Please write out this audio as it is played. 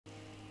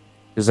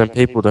Because then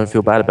people don't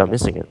feel bad about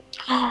missing it.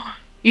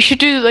 You should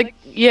do like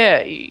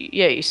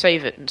you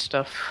save it and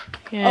stuff.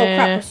 Yeah. Oh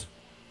crap!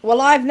 We're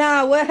live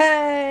now.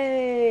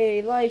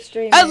 Hey, live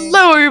streaming.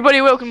 Hello,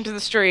 everybody. Welcome to the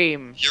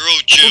stream. You're all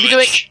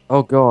Jewish.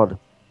 Oh god.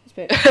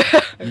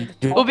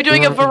 We'll be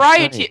doing a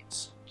variety.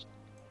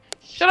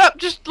 Shut up!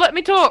 Just let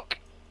me talk.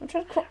 I'm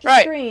trying to crop the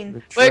Right.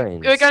 screen.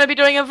 We're going to be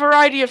doing a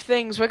variety of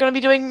things. We're going to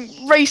be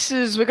doing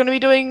races. We're going to be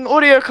doing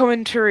audio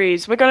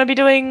commentaries. We're going to be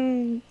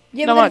doing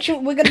Yeah, not we're much.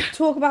 going to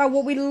talk about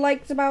what we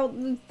liked about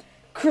the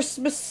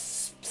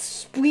Christmas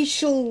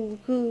special.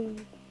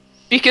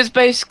 Because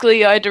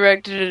basically, I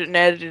directed it and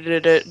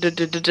edited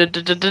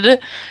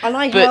it. And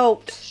I But-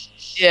 helped.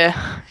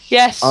 Yeah.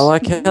 Yes. I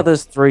like how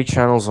there's 3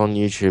 channels on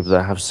YouTube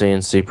that have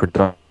CNC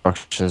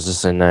Productions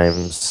as their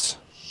names.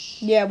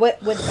 Yeah, we're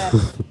the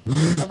best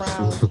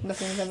around.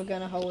 Nothing's ever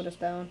going to hold us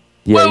down.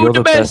 Yeah, We're you're the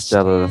the best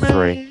out of the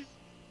 3.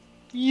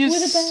 Yes. We're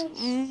the best.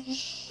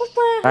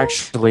 Mm.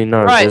 Actually,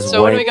 no. Right. there's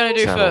So what are way we going to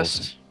do more channels.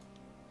 first?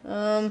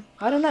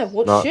 I don't know.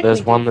 What No, should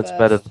there's we one do that's first?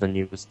 better than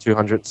you. There's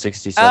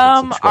 267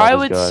 subscribers, I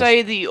would guys.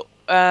 say the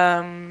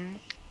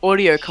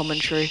audio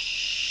commentary.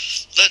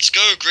 Let's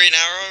go, Green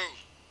Arrow.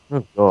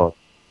 Oh god.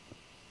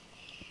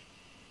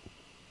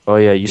 Oh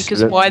yeah, you Because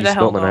spelled why the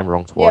hell my not? name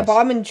wrong twice. Yeah, but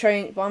I'm in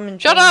train.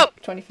 Shut up!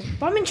 2015.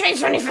 But I'm in train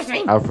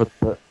 2015. Alfred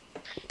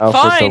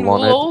Fine, the we'll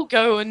Wanted. all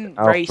go and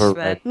race then.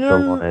 Alfred the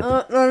No,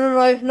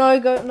 Wanted.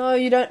 no,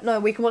 you don't. No,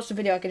 we can watch the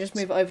video. I can just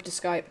move it over to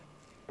Skype.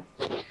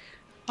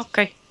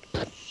 Okay.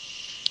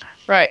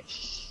 Right.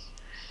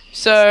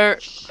 So,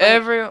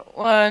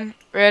 everyone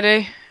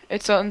ready?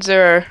 It's on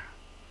 0.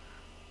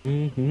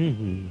 You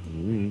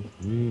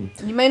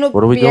may not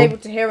What are we be doing? able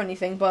to hear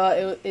anything,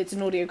 but it's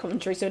an audio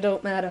commentary, so it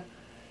don't matter.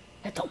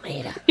 It don't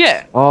matter.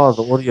 Yeah. Oh,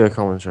 the audio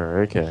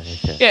commentary. Okay.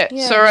 Yeah.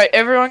 Yeah. So, right,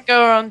 everyone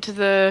go on to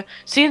the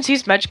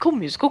CNC's Magical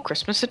Musical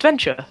Christmas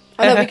Adventure.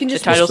 I know, we can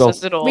just the title Stop.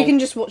 says it all. We can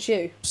just watch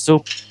you.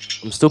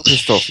 I'm still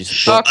pissed off. You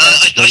spelled I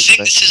think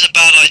this is a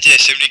bad idea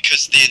simply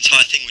because the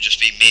entire thing would just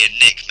be me and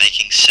Nick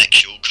making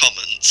sexual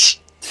comments.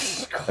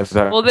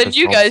 Well, then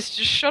you guys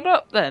just shut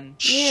up then.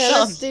 Yeah, Done.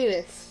 let's do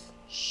this.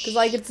 Because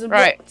like it's a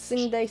Right.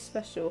 Boxing Day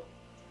special,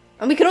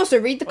 and we can also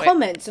read the Wait.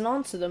 comments and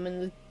answer them in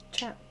the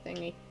chat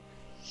thingy.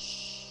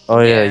 Oh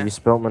yeah, Yeah. you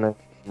spelled my name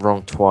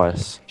wrong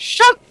twice.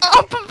 Shut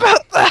up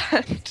about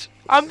that!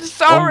 I'm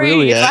sorry.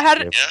 really if I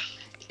had Yeah?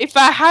 if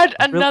I had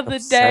I'm really another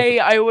upset. day,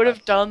 I would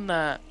have done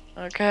that.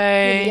 Yeah,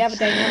 Okay. we have a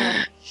day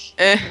now.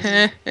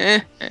 Hey,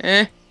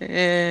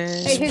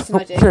 Hey, here's Spelled my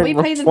idea. my Can name we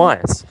wrong play the?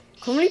 twice.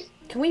 Can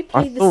we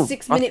play the thought-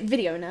 6-minute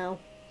video now?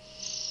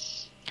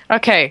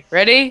 Okay,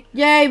 ready?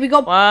 Yay, we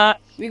got No,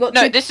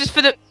 two. this is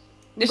for the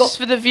we got- is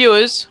for the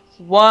viewers.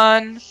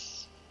 1,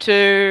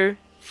 2,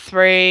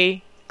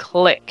 3,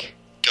 click.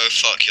 Go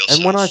fuck yourself.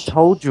 And when I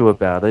told you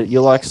about it,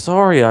 you're like,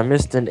 "Sorry, I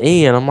missed an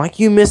E," and I'm like,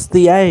 "You missed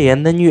the A,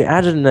 and then you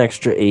added an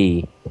extra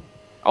E."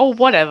 Oh,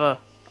 whatever.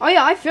 Oh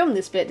yeah, I filmed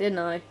this bit, didn't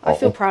I? I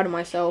feel Oh. proud of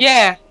myself.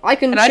 Yeah, I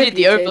can. and I did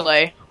the contribute.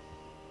 overlay.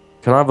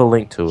 Can I have a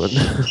link to it?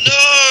 No!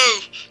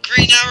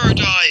 Green Arrow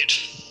died.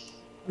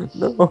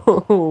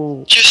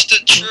 No. Just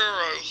at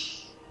Truro.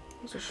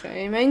 It's a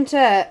shame, ain't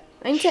it?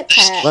 Ain't it,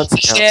 Pat? Let's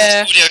count.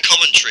 Yeah. Audio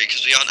commentary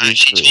because we aren't Two,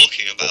 actually three,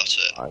 talking about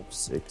it. 5,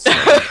 6,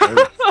 7,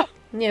 8,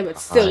 Yeah, but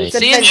still, it's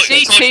Nice. adventure.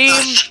 CNC team.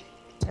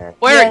 10,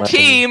 We're Yeah. a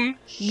team.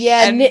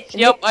 Yeah, And Nick,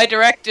 yep, I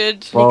directed.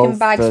 Nick 12, and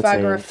Bagsbag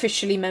 13, are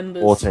officially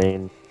members.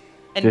 14.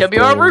 And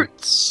WR 15.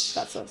 Roots.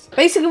 That's us.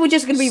 Basically, we're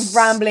just going to be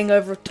rambling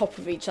over top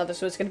of each other,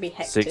 so it's going to be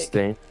hectic.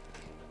 16.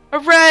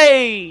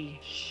 Hooray!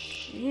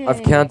 Yay.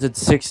 I've counted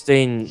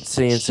 16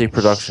 CNC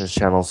Productions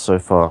channels so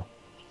far.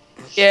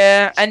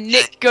 Yeah, and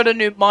Nick got a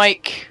new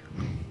mic.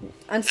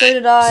 And so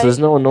did I. So there's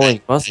no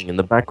annoying buzzing in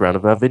the background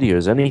of our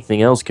videos.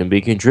 Anything else can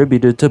be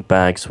contributed to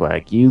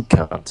Bagswag. You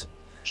can't.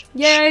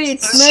 Yay,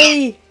 it's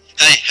me!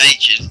 Hey,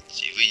 do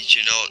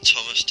you know what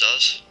Thomas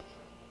does?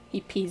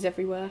 He pees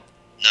everywhere.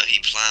 No, he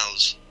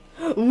plows.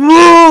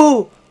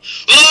 Woo!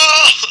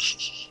 Oh!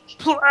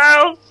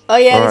 Plow. Oh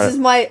yeah, Alright. this is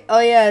my. Oh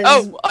yeah, this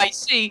Oh, I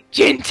see.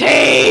 Ginty!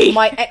 is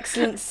my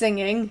excellent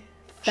singing.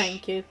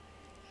 Thank you.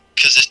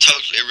 Because this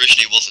totally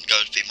originally wasn't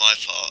going to be my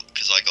part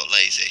because I got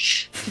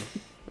lazy.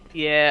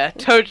 Yeah,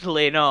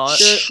 totally not.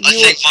 Sure, I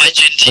you think my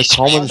Ginty The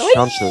common scream.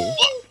 shunter.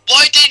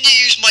 Why didn't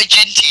you use my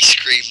Ginty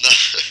scream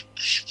though?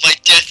 My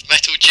death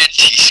metal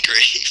Ginty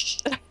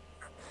scream.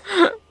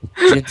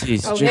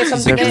 Jinties, Oh, here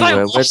comes jinties the game. everywhere.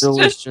 Where Lost do all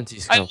it. these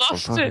jinties I come from?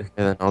 lost Fuck, it. okay,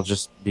 then I'll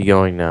just be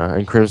going now.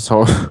 And Chris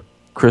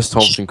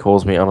Thompson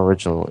calls me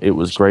unoriginal. It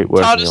was great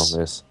working Tardis. on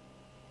this.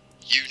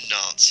 You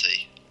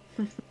Nazi.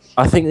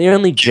 I think the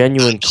only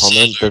genuine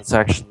comment that's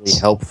actually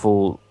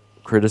helpful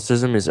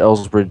criticism is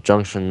Ellsbridge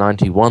Junction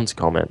 91's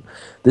comment.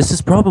 This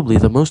is probably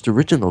the most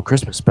original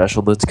Christmas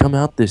special that's come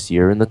out this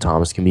year in the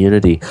Thomas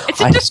community.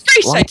 It's a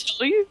disgrace, I like-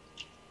 tell you.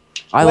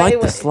 I Wait, like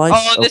wait. the slice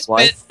Oh, of this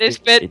life.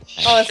 bit. it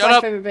has. Oh, that's Shut my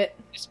up. favourite bit.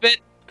 This bit.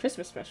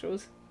 Christmas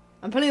specials.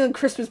 I'm putting on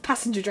Christmas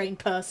passenger drain,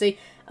 Percy.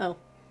 Oh.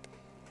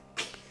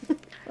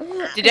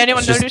 Did anyone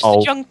It's just notice the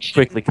old, junction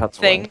quickly cuts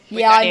thing? away. with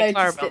Yeah, I Danny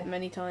noticed Clarabelle? it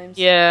many times.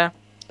 Yeah.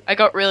 I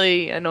got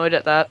really annoyed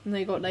at that. And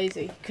they got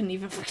lazy. Couldn't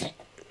even forget.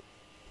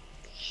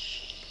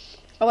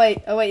 Oh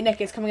wait,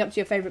 Nick, it's coming up to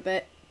your favourite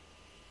bit.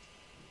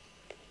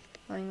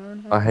 Hang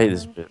on. I hate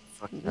this bit.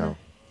 Fuck no.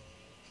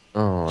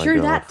 Oh my True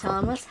god. that,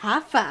 Thomas. High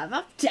five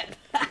up top.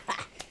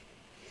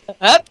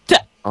 Up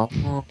top.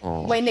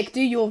 Oh. Wait, Nick, do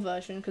your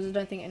version because I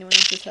don't think anyone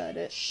else has heard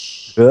it.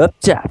 Up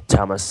top,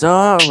 Thomas.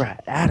 Alright,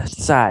 out of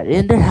sight,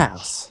 in the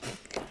house.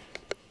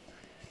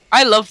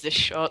 I love this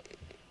shot.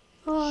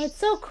 Oh, it's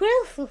so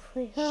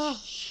Christmassy.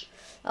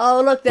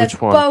 Oh, look, there's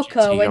Which one? Boko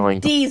Continuing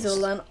and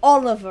Diesel and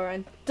Oliver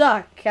and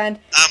Duck and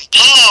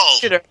Paul!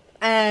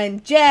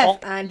 Jeff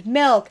and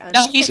Milk and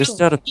No, he's Just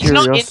out of He's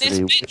not in this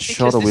curiosity, bit which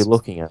shot are we because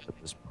looking at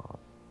this part?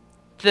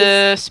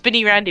 the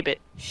spinny Randy bit.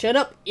 Shut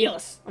up,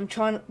 Illis. I'm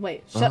trying to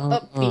wait. Shut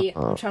up, B.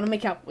 I'm trying to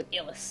make out with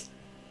Illis.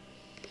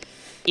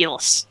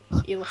 Illis.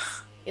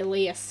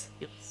 Elias.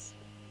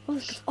 Oh,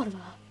 look, it's Oliver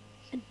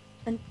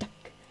and Duck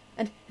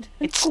and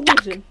It's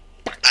Gordon.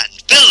 Duck.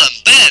 And Bill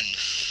and Ben!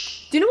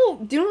 Do you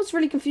know what's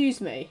really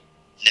confused me?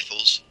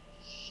 Nipples.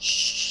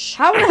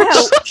 How the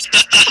hell?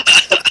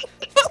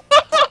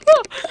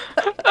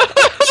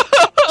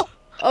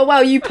 Oh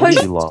wow, you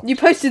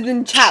posted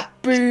in chat.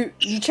 You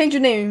changed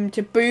your name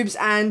to Boobs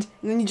and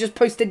then you just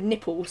posted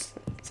nipples.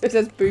 So it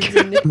says Boobs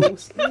and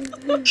nipples.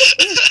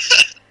 it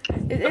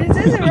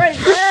says it right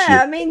there.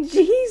 I mean,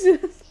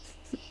 Jesus.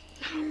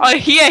 Oh,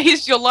 yeah,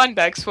 here's your line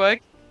back,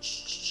 Swag.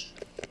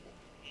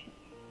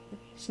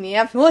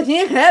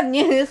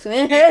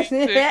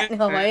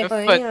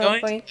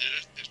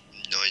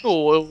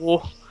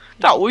 Oh,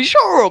 that was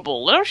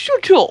horrible. Now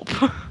shut up.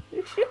 Shut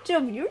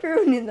up, you're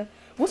ruining the.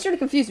 What's really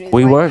confused me? Is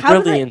We like, weren't how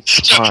really did in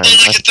So all time.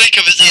 I can think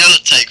of is the other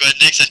take where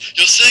Nick said,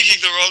 "You're singing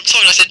the wrong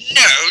song." I said,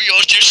 "No,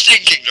 you're just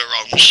singing the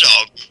wrong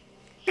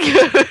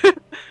song."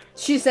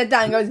 She said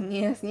that and goes,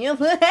 yes.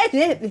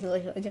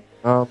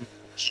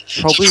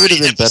 Probably would have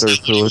been better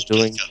if we were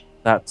doing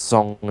that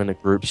song in a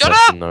group Shut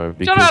session up! though. Shut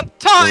Because up!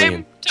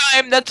 Time!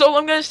 Time! That's all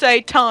I'm gonna say.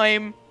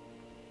 Time.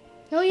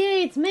 Oh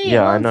yeah, it's me.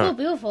 Yeah, oh, I I'm know. so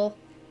beautiful.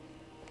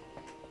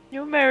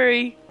 You're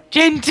Mary.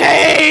 Ginty!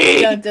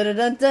 I I like love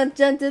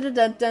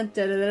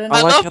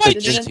how my- the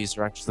ginties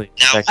are actually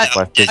Now, affected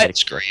by Dead physics.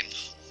 scream.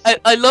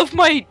 I love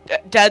my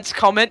dad's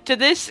comment to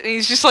this, and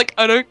he's just like,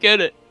 I don't get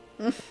it.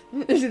 That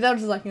was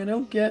just like, I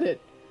don't get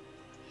it.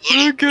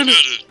 I get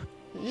it.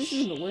 This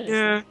is the weirdest.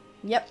 Yeah.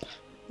 Yep,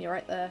 you're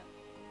right there.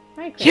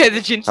 Merry Yeah, Christmas.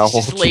 the Ginty's How just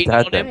old's laid your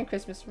dad on then? him. Merry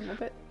Christmas,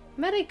 Robert.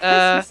 Merry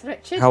Christmas,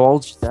 Richard. How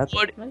old's your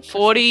dad?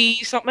 40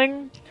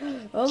 something?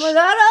 Oh my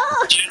god!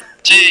 Oh!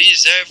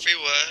 Teas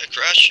everywhere,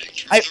 crashing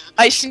through the roof.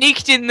 I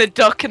sneaked in the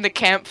duck and the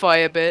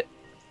campfire bit.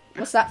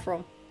 What's that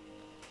from?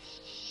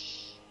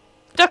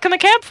 Duck and the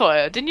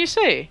campfire, didn't you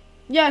see?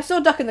 Yeah, I saw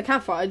Duck in the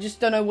Campfire. I just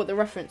don't know what the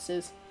reference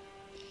is.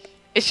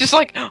 It's just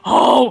like,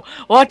 oh,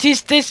 what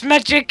is this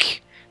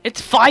magic? It's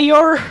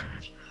fire.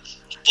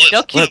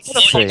 Duck, you Let's put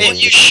a fucking- What you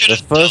see. should The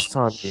have first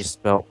time you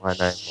spelt my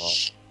name wrong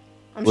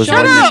I'm was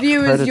showing when the you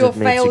viewers credited your me to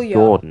failure.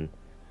 Gordon,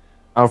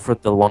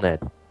 Alfred the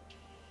Loned.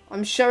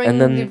 I'm showing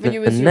And the then the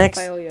viewers your next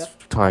failure.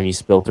 time you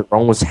spelt it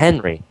wrong was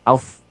Henry.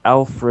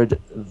 Alfred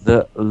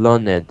the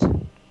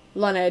Loned.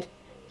 Loned.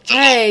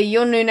 Hey,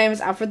 your new name is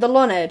Alfred the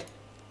Loned.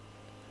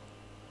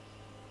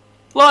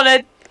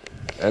 Loned.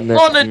 And then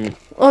Loned.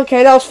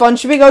 Okay, that was fun.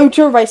 Should we go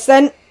to a race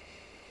then?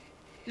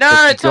 No, if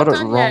you it's not got it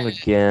done wrong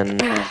yet. again.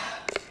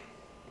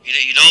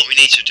 You know what we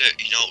need to do?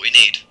 You know what we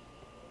need?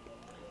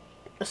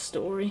 A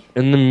story.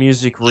 And the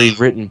music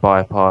rewritten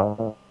by Pie.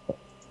 No,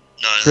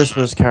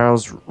 Christmas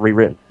carols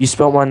rewritten. You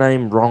spelled my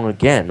name wrong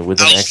again with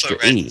an extra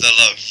Alpha Red E. the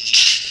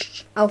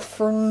Low.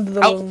 Alfred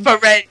the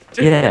Alpha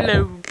Yeah.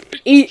 Hello.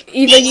 Either What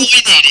you. we need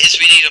is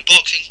we need a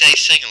Boxing Day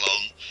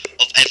sing-along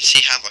of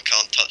MC Hammer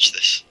Can't Touch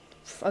This.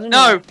 I don't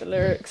No. know the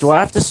lyrics. Do I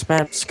have to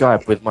spam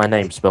Skype with my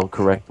name spelled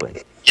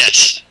correctly?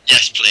 Yes,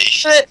 yes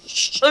please.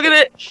 Look at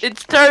it.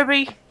 It's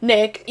Toby.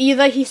 Nick,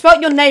 either he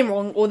spelled your name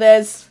wrong or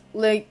there's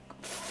like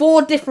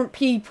 4 different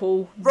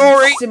people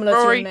Rory. similar to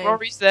Rory. your name.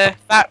 Rory's there.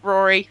 Fat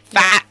Rory.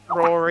 Fat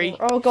Rory.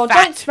 Oh god,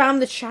 Fat. don't spam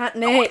the chat,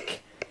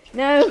 Nick.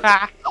 No,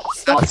 Fat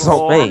stop That's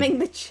not me. spamming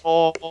the chat.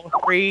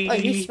 Rory. Oh,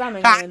 he's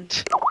spamming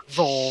Fat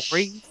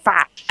Rory.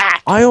 Fat.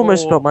 I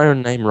almost Rory. spelled my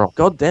own name wrong.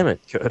 God damn it,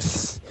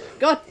 Curtis.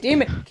 God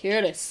damn it,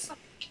 Curtis.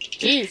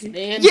 Jeez,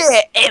 man.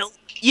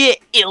 Yeah,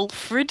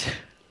 Ilfred.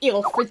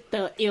 Ilfred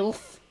the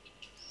Ilf.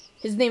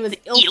 His name is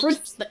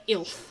Ilfred the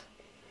Ilf.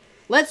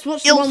 Let's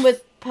watch the Ilf. one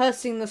with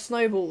pursing the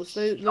snowballs.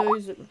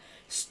 Those.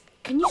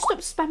 Can you stop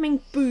spamming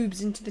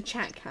boobs into the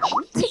chat, Cam?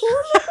 What are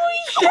you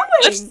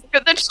Let's doing? look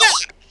at the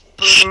chat.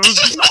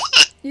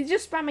 You're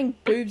just spamming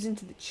boobs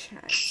into the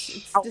chat.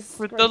 It's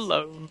Alfred the disgraceful.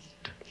 Low.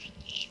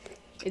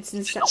 It's See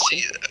inception.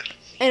 there.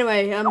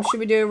 Anyway, should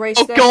we do a race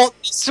Oh then? god,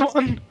 this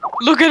one.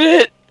 Look at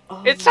it.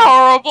 Oh, It's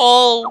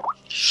horrible.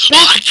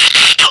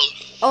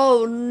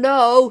 Oh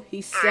no,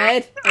 he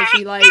said as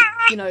he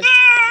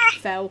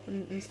fell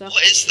and stuff.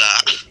 What is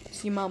that?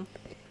 It's your mum.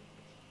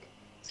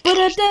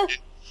 Ba-da-da. What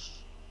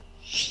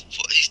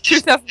is this?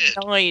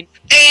 2009.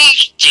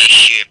 It's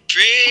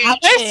disappeared.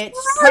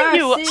 It's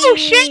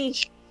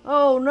Percy.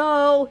 Oh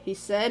no, he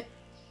said.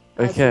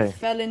 As he Okay,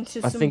 fell into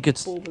I some think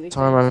it's bubbly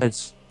time I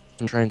things. made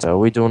trains. Are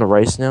we doing a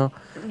race now?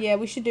 Yeah,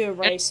 we should do a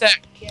race.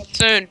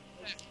 Soon.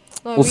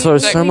 No, Also,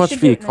 so we much should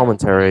for do your it now.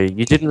 commentary.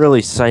 You didn't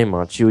really say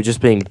much. You were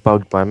just being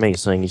bugged by me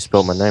saying you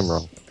spelled my name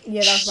wrong.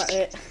 Yeah, that's about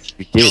it.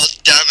 You did. God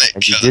damn it,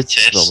 And you did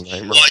spell Curtis. my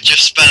name wrong. Why'd you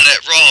spell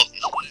it wrong?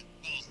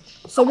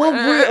 So what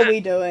route are we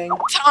doing?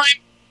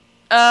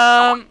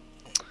 Time.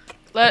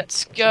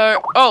 Let's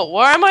go. Oh,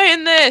 why am I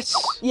in this?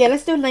 Yeah,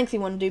 let's do a lengthy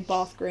one. Do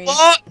Bath Green.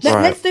 What?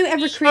 Right. Let's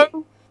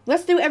do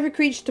Let's do every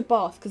creature to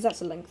Bath because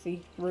that's a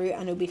lengthy route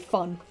and it'll be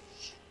fun.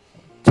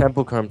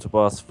 Templecombe to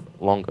Bath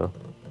longer.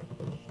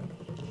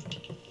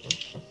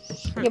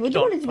 Yeah, we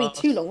don't want it to be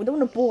too long. We don't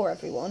want to bore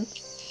everyone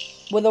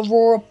with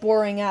Aurora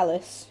boring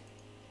Alice.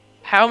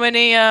 How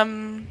many Oh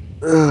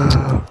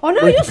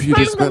no, My you're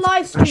computer's spamming the about to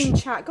live stream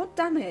chat. God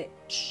damn it.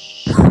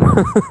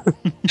 how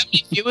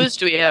many viewers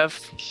do we have?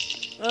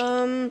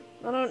 I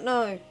don't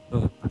know.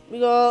 We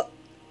got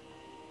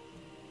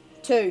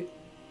 2.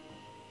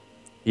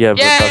 Yeah, but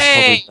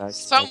Yay!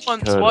 that's probably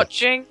Someone's Curtis.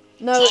 watching.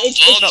 No, Hold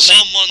it's on, not me.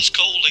 someone's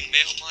calling me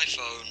on my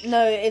phone.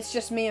 no, it's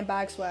just me and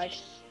Bagswag.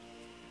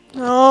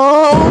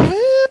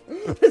 Oh.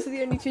 Those are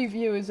the only 2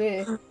 viewers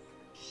here.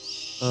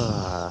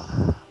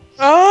 Ah.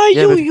 Ah,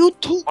 Yeah, but- you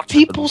two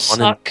people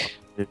suck.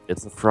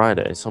 It's a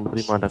Friday.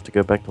 Somebody might have to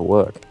go back to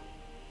work.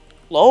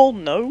 Lol,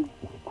 no.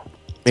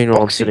 Meanwhile,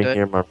 I'm Boxing sitting Day.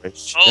 here in my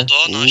race. Hold chair.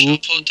 on, I shall Ooh.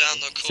 put down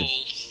the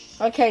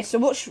call. Okay, so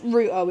which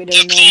route are we The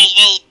doing call then?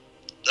 will.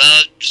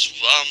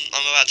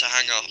 I'm about to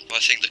hang up. I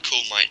think the call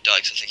might die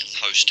because I think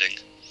I'm hosting.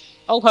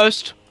 I'll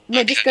host.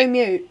 No, just go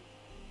mute.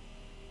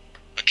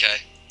 Okay.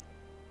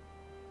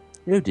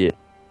 Oh dear.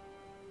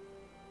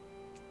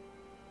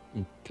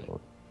 Oh, God.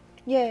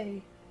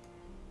 Yay.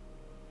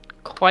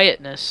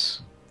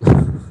 Quietness.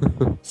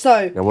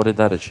 So, Now, what did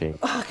that achieve?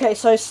 okay,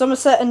 so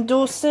Somerset and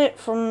Dorset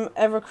from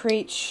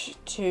Evercreech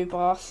to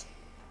Bath.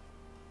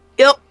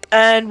 Yep.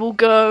 And we'll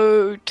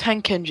go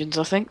tank engines,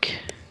 I think.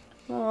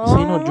 Oh,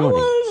 he not joining?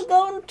 Let's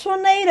go on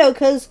Tornado,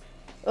 because...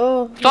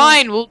 Oh,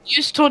 Fine, we'll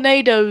use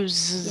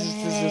tornadoes.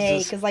 Yay,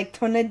 because like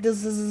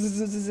tornadoes...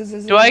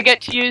 Do I get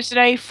to use an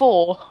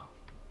A4?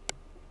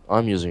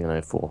 I'm using an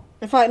A4.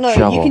 In fact, no,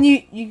 Shovel. you can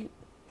use... You...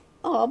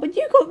 Oh, but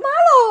you got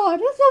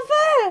Mallard! That's not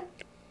fair!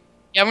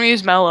 Yeah, I'm gonna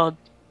use Mallard.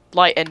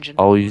 Light engine.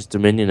 I'll use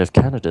Dominion of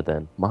Canada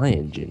then. My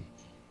engine.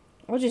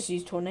 I'll just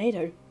use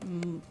Tornado.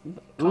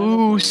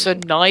 Ooh, Sir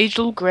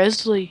Nigel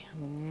Gresley.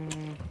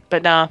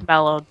 But nah,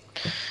 Mallard.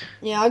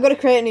 Yeah, I gotta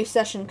create a new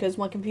session because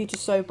my computer's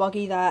so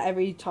buggy that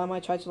every time I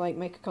try to like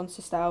make a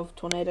consist out of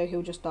Tornado,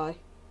 he'll just die.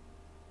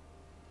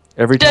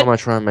 Every Dead. time I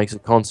try and make a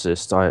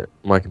consist,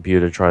 my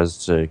computer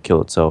tries to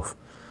kill itself.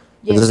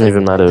 Yeah, It doesn't so-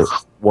 even matter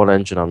what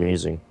engine I'm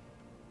using.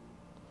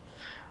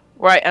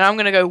 Right, and I'm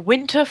gonna go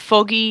winter,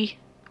 foggy,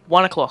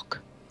 1 o'clock.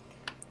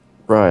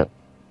 Right.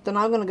 Then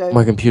I'm gonna go.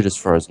 My computer's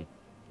frozen.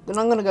 Then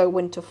I'm gonna go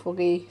winter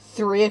foggy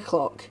 3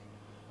 o'clock.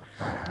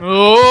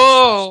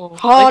 Oh,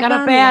 Hard we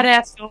got a man.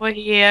 badass over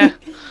here.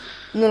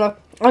 No,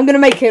 I'm gonna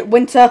make it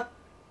winter,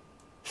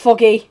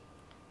 foggy,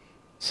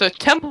 So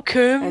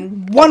Templecombe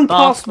and 1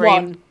 past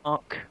 1.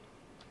 Mark.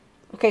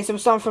 Okay, so we're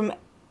starting from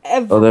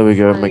every. Oh, there we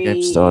go, my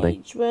game's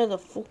starting. Where the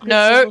fuck is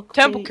No, Evercreech?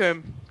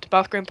 Templecombe to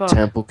Bath Green Park.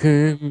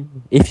 Templecombe.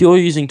 If you're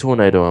using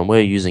Tornado and we're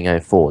using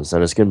A4s,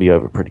 then it's going to be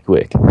over pretty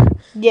quick.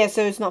 Yeah,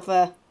 so it's not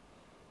fair.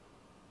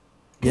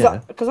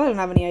 Yeah. Because I don't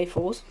have any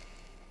A4s.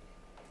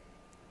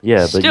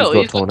 Yeah, but Still,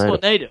 you've he's got got Tornado.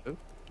 tornado.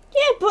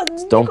 Yeah,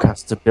 but.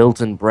 Doncaster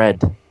built and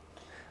bred.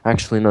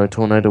 Actually, no,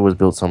 Tornado was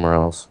built somewhere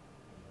else.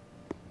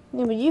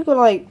 Yeah, but you got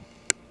like.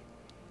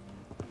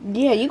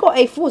 Yeah, you got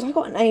A4s. I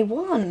got an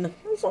A1.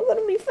 That's not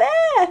gonna be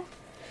fair.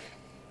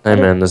 Hey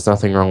man, there's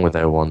nothing wrong with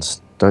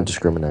A1s. Don't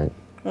discriminate.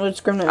 I'm not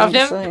discriminating. I've I'm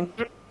just never- saying.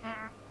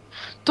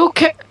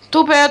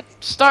 Too bad.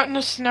 Starting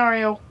a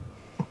scenario.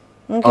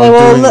 Okay, I'm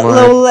well,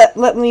 doing my-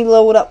 let me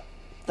load up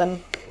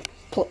then.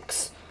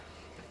 Plux.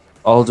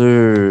 I'll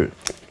do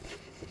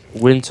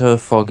winter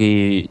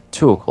foggy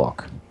 2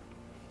 o'clock.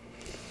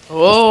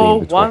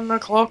 Oh, between. 1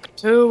 o'clock,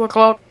 2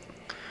 o'clock.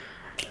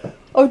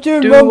 I'm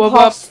doing Do 1 a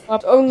past.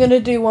 wop- I'm gonna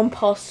do 1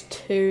 past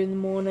 2 in the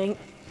morning.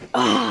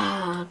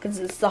 Ah, because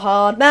it's the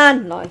hard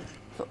man life.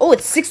 Oh,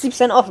 it's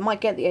 60% off. I might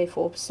get the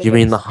A4 Pacific. You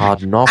mean the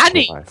hard knock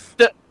Annie, life?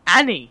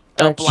 Annie,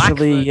 the black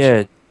Actually, version.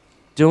 yeah.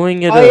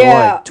 Doing it Oh at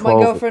yeah, like 12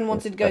 my girlfriend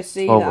wanted to go at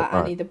see 12 that at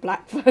night. Annie the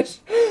Black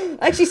version.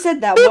 I actually said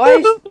that.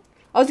 Why?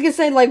 I was gonna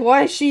say like,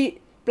 why is she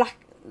black?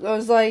 I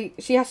was like,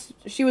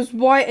 she was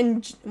white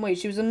and wait,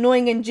 she was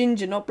annoying and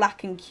ginger, not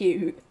black and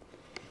cute.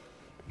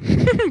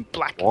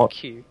 Black What? and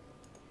cute.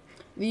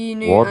 The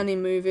new What? Annie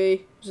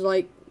movie was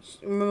like,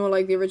 remember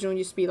like the original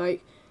used to be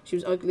like she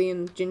was ugly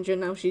and ginger,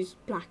 now she's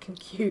black and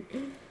cute.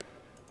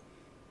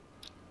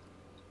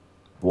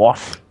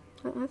 What?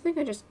 I think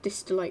I just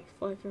dissed a like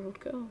 5-year-old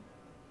girl.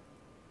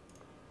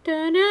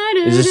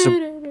 Is this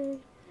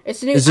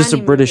It's a new Is this a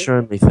Annie British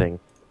movie. only thing?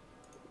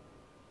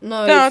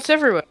 No, No, it's it's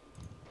everywhere.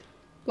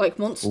 like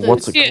monsters.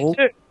 What's it Yeah, called?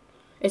 too.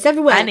 It's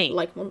everywhere. Annie.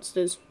 Like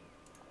monsters.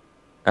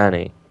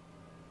 Annie.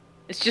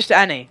 It's just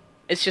Annie.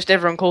 It's just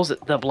everyone calls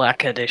it the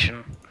Black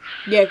Edition.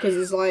 Yeah, because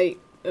it's like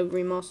a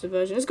remastered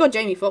version. It's got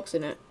Jamie Foxx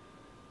in it.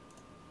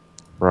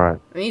 Right.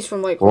 And he's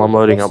from like Well, I'm Horrible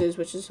loading up. Bosses,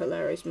 which is a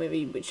hilarious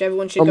movie, which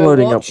everyone should I'm go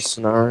loading up watch. the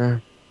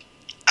scenario.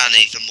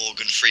 Annie, the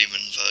Morgan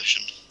Freeman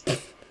version.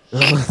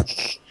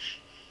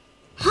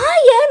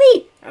 Hi,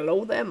 Annie!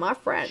 Hello there, my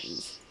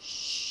friends.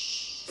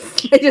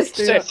 They just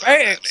do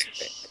that.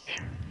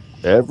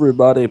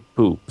 Everybody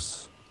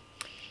poops.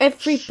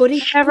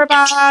 Everybody.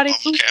 Everybody.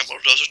 Hump camel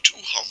does a 2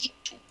 hump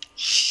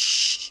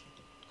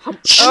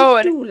poop. Oh,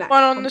 and do like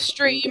anyone on the hump.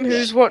 stream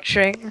who's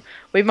watching,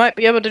 we might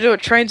be able to do a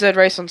train Z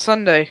race on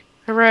Sunday.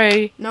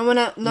 Hooray! No one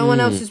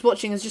else is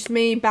watching. It's just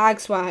me, Bag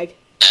Swag.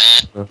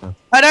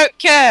 I don't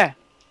care.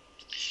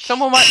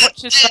 Someone might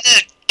watch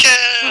this.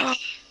 Dinner.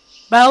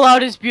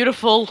 Mallard is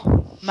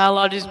beautiful.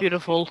 Mallard is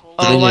beautiful.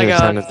 Oh my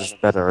god. Is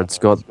better. It's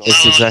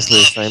exactly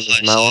the same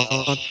as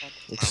Mallard,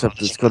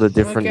 except it's got a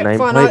different Okay,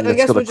 fine, nameplate I and it's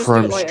guess got we'll a just do it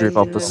chrome like strip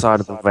up engine the then. side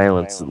of the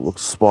valence that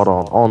looks spot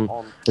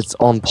on. It's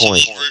on What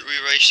point. route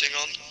we racing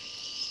on?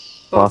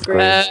 Bath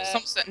Green.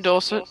 Somerset and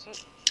Dorset.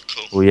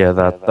 Cool. Well, yeah,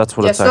 that's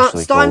what Yeah, it's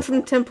actually starting called.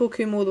 from Temple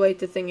Coombe all the way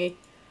to Thingy.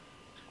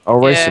 I'll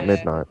race Yeah. at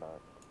midnight.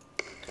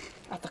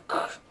 At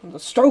the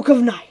stroke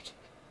of night.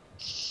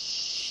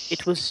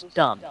 It was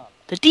done.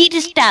 The deed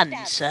is done,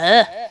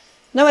 sir.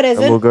 No, it And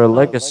we'll isn't. go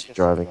legacy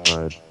driving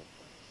mode.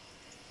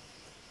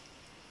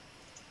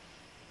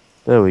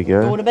 There we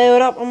Go go. to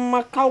build up on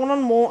my coal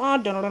and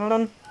water. Dun, dun, dun,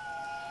 dun.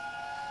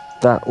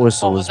 That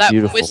whistle was that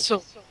beautiful.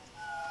 whistle.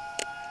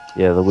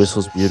 Yeah, the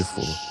whistle's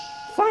beautiful.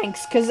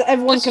 Thanks, because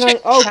everyone Let's can.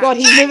 check Oh chat. god,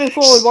 he's moving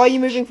forward. Why are you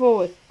moving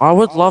forward? I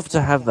would love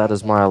to have that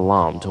as my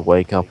alarm to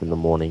wake up in the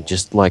morning.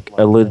 Just like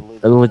a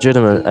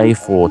legitimate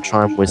A4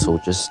 chime whistle,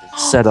 just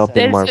set up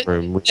in my There's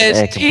room with there's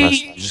air compressor.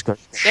 tea. Just go.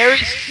 There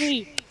is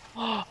tea.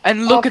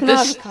 And look Oh, at can I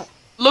have this. a cup?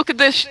 Look at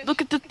this.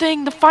 Look at the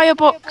thing. The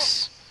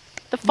firebox.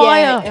 The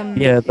fire.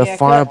 Yeah, the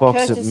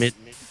firebox at Curtis- mid.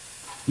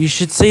 You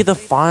should see the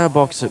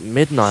firebox at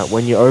midnight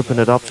when you open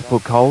it up to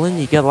put coal in.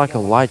 You get like a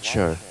light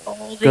show.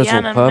 Oh, Goes the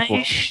all purple.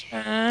 animation.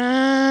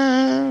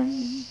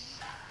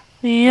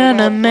 The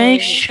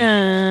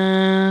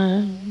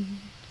animation.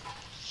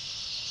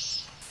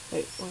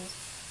 Wait,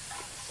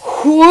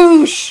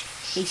 whoosh!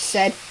 He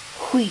said,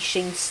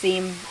 wheeshing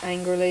steam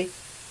angrily.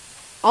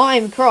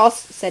 I'm cross,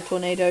 said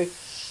Tornado,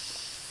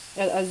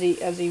 as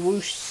he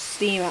whooshed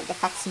steam at the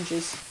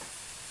passengers.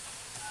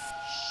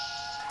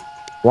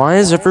 Why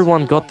has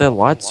everyone got their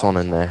lights on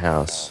in their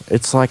house?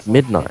 It's like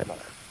midnight.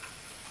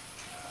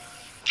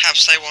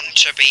 Perhaps they want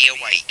to be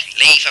awake.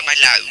 Leave them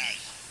alone.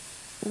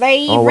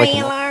 Leave Oh, wake me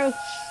 'em up. alone.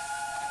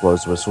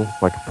 Blows whistle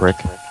like a prick.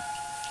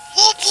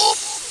 Whoop whoop.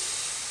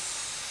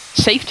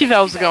 Safety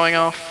valves are going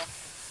off.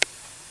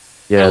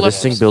 Yeah, Well,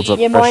 this thing builds up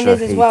Yeah, pressure. mine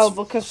is as heat. well,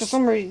 because for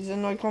some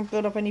reason I can't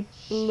build up any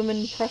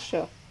blooming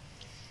pressure.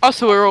 Oh,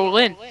 so we're all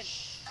in.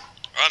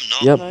 I'm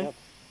not. Yep. No.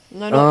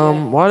 No,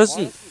 not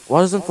yet. Why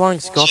doesn't Flying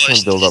Scotsman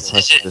build up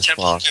pressure this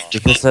fast?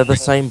 Because they're the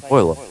same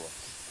boiler.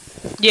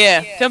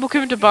 Yeah. Temple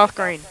Coombe to Bath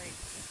Green.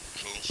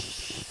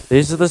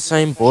 These are the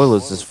same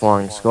boilers as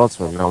Flying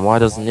Scotsman. Now, why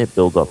doesn't it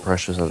build up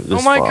pressure this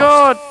Oh my fast?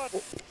 god.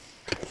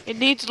 It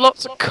needs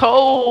lots of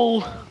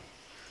coal.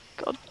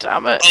 God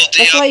damn it. Oh,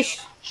 That's why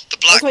the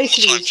black why you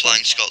should wartime use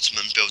Flying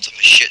Scotsman builds up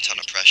a shit ton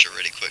of pressure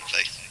really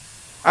quickly.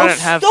 I don't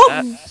have stop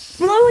that.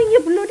 blowing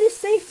your bloody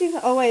safety.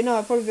 Oh wait, no,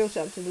 I probably built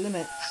it up to the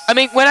limit. I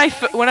mean, when I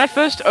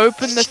first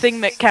opened the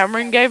thing that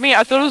Cameron gave me,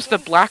 I thought it was the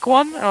black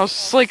one, and I was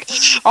just like,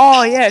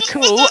 oh yeah,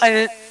 cool,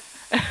 and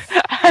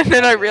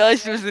then I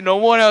realized it was the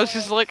normal one, and I was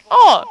just like,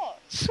 oh,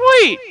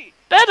 sweet,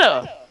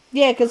 better.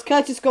 Yeah, because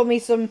Curtis got me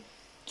some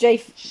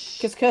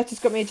because Curtis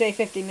got me a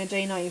J50 and a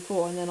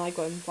J94, and then I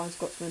got him Flying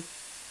Scotsman.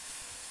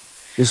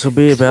 This will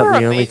be about You're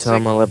the only amazing.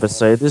 time I'll ever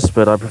say this,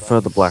 but I prefer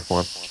the black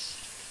one.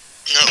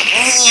 No.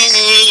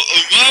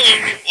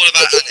 What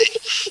about Annie?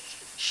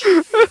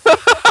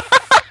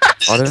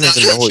 I don't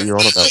even know what you're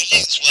on about.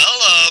 That.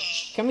 Well,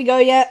 Can we go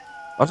yet?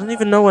 I don't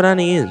even know what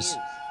Annie is.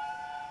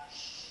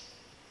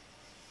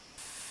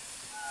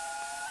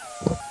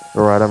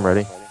 Alright, I'm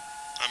ready.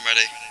 I'm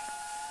ready.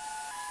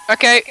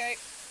 Okay,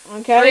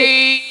 Okay.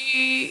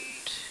 3.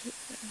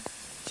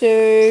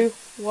 2,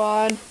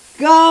 1,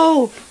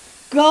 go!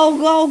 Go,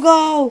 go,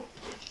 go!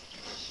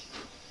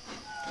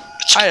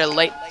 I had a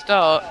late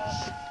start.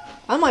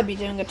 I might be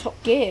doing a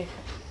Top Gear.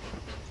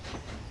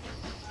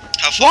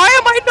 How far? Why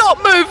am I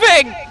not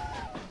moving?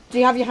 Do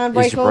you have your Is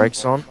handbrake your on?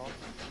 brakes on?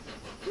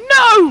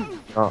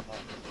 No!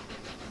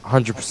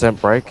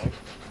 100% brake.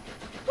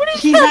 What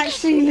is He's that?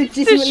 actually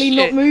legitimately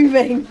not shit?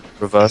 moving.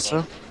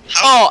 Reverser.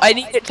 Oh, I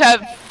need it to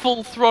have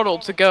full throttle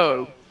to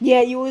go.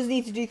 Yeah, you always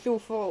need to do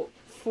full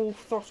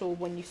throttle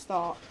when you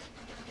start.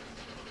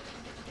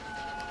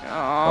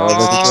 Oh, there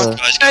we go.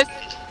 Guys, Guys,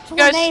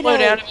 Guys, slow Tornado!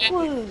 down a bit.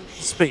 Whoosh.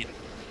 Speed.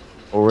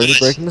 Already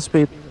breaking the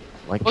speed.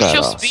 Like What's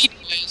your badass. speed,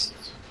 guys?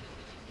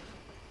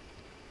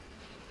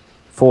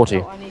 40.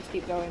 Oh, I need to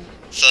keep going.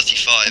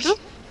 35.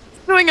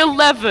 Doing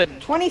 11.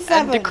 And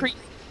 27, decrease.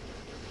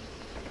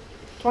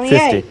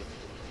 28, 50.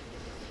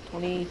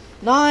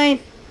 29,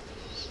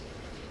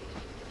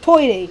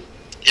 20.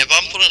 Yeah, but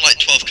I'm pulling like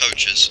 12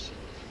 coaches.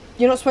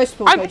 You're not supposed to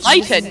pull I'm coaches.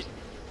 This lighted. is-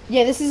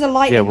 Yeah, this is a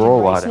light Yeah, engine we're all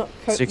race, lighted. not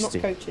 60.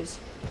 coaches.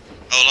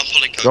 Oh, well, I'm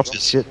pulling Drop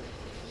coaches. shit.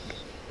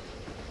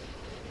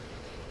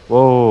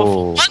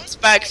 Whoa. Once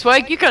back,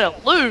 Swag, you're gonna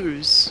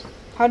lose.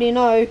 How do you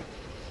know?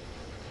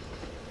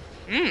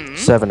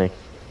 70.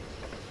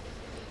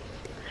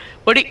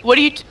 What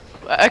do you?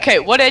 Okay,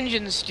 what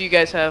engines do you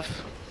guys have?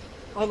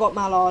 I got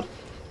Mallard.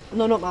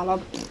 No, not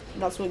Mallard.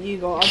 That's what you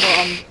got. I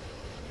got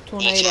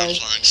Tornado. All-time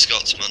flying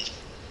Scotsman.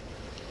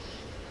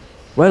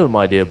 Well,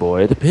 my dear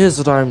boy, it appears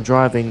that I am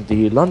driving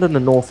the London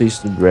and North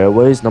Eastern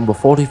Railways number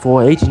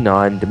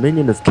 4489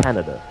 Dominion of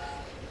Canada.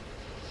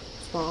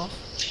 Smart.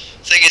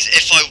 Thing is,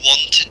 if I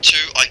wanted to,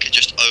 I could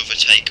just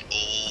overtake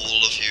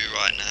all of you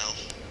right now.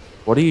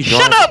 What are you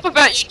driving? Shut up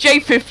about your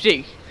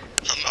J50.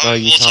 No,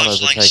 I'm you can't all-time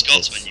flying overtake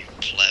Scotsman, this. you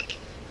pleb.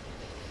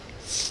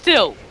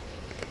 Still.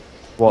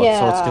 What? So it's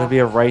Yeah. going to be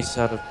a race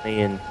out of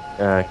me and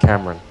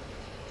Cameron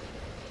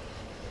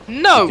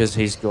No. because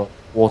he's got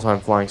wartime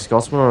flying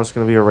Scotsman, or it's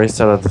going to be a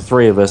race out of the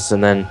three of us,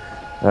 and then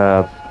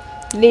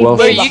Leave Welsh Where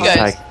me are you will behind.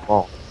 guys? take them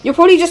off. You'll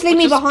probably just leave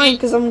me What's your behind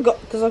speed?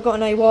 because I've got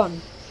an A1.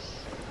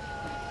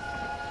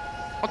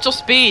 What's your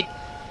speed?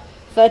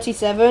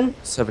 37.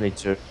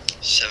 72.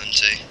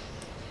 70.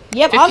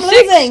 Yep, I'm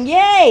 56. losing.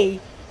 Yay!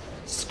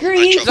 Screw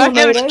I you, dropped, Don't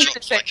I know. Tornado.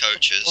 dropped my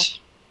coaches.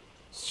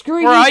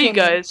 Screw Where you, are you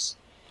Tornado. guys?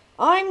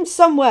 I'm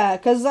somewhere,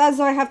 because as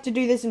I have to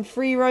do this in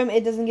free roam,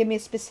 it doesn't give me a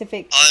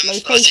specific I'm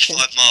location.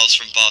 35 miles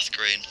from Bath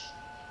Green.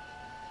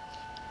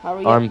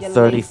 Hurry I'm up, you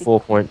lazy-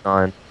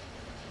 34.9.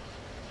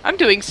 I'm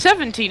doing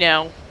 70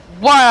 now.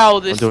 Wow,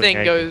 this doing thing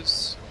 80.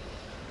 goes.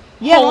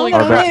 Yeah, Holy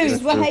I'm crap. gonna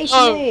lose. We're hating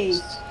Oh. me.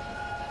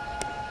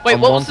 Wait,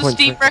 I'm what was the 1.3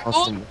 Steam record?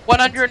 awesome.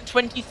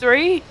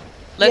 123?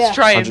 Let's Yeah.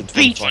 try and 125.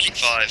 beat.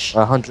 25.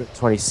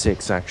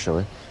 126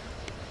 actually.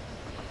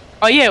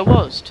 Oh yeah, it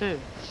was too.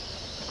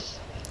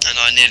 And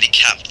I nearly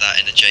capped that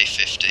in a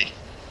J50.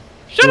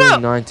 Shut Doing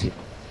up! 90.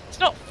 It's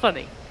not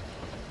funny.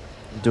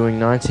 Doing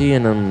 90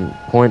 and I'm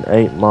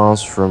 0.8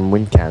 miles from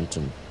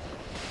Wincanton.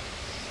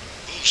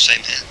 Ooh,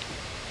 same here.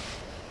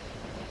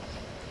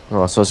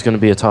 Oh, so it's going to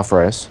be a tough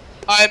race.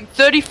 I'm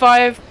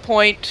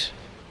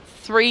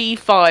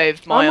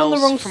 35.35 miles I'm on the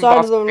wrong from side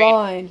Bath of the Green.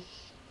 line.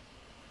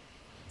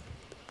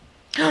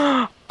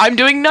 I'm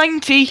doing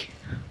 90.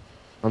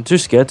 I'm too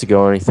scared to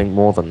go anything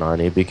more than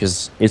 90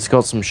 because it's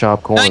got some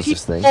sharp corners,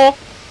 this thing.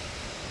 94.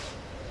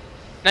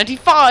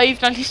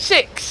 95,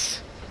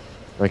 96,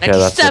 Okay,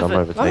 that's it. I'm 97.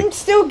 overtaking. I'm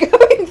still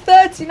going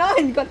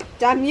 39. God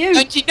damn you.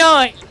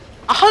 99,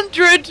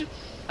 100, Yay,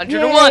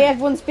 101,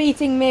 everyone's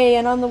beating me,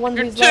 and I'm the one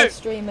who's 102. live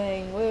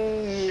streaming. Woo!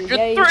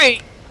 Yay.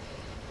 103,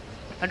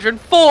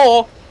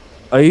 104.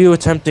 Are you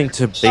attempting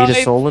to beat us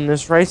Five. all in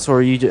this race, or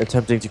are you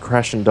attempting to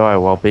crash and die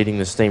while beating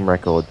the Steam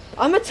record?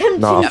 I'm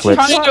attempting No, to flip.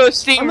 Trying to try- do a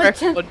Steam I'm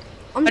attempt- record.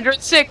 I'm-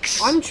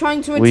 106. I'm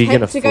trying to Were you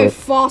attempt to gonna go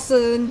flip? faster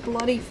than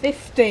bloody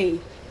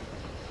 50.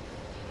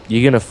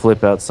 You're going to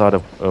flip outside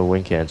of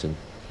Wincanton.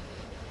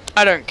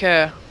 I don't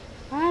care.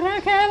 I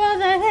don't care what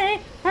they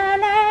think. I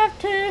love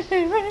to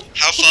hear it.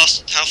 How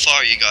far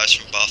are you guys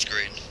from Bath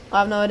Green? I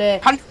have no idea.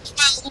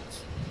 112.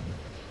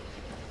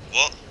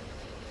 What?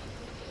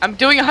 I'm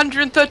doing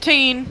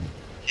 113.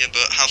 Yeah,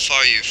 but how far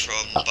are you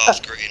from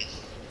Bath Green?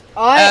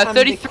 I am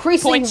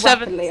decreasing 33.769.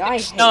 rapidly. I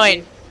hate you.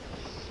 I'm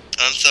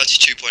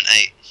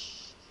 32.8.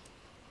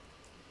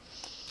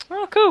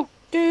 Oh, cool.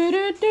 Do,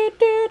 do, do, do,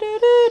 do,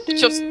 do,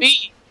 It's just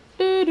me.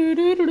 do, do,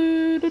 do, do,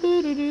 do,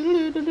 do, do,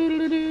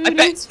 do, do, I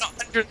bet it's not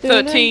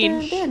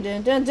 113. dun,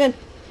 dun, dun, dun.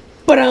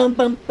 Ba-dum,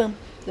 bum, bum.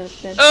 Dun,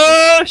 dun.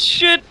 Oh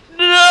shit!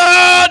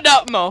 No,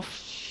 not I'm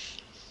off.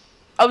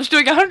 I was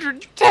doing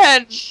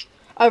 110.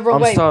 Oh, wrong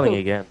I'm way. starting Cool.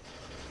 again.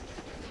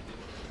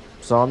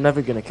 So I'm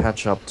never going to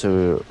catch up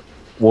to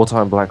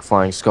Wartime Black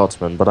Flying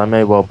Scotsman, but I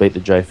may well beat the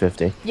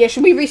J50. Yeah,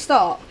 should we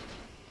restart?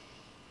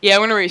 Yeah,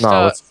 I'm gonna No,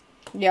 restart. it's...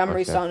 Yeah, I'm Okay.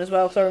 restarting as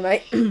well. Sorry,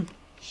 mate. We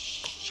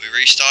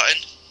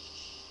restarting?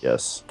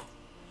 Yes.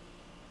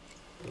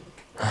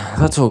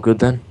 That's all good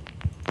then.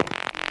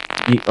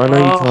 I know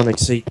you Oh. can't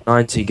exceed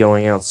 90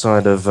 going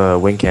outside of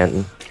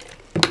Wincanton.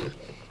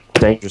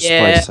 Dangerous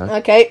Yeah. place, huh?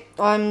 Okay,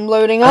 I'm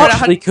loading Alright, up.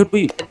 Actually,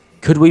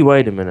 could we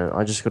wait a minute?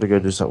 I just gotta go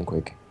do something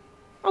quick.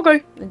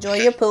 Okay. Enjoy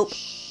your poop.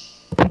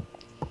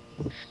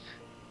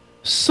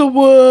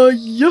 So,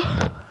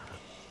 yeah.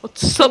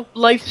 What's up,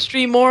 live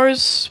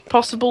streamers?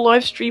 Possible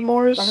live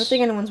streamers? I don't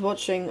think anyone's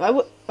watching. I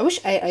wish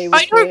AA was I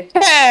here. don't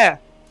care.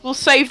 We'll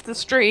save the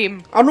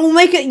stream. And we'll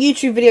make a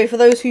YouTube video for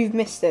those who've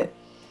missed it.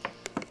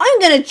 I'm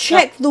gonna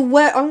check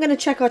I'm gonna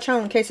check our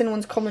channel in case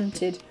anyone's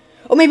commented.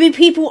 Or maybe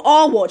people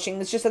are watching,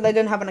 it's just that they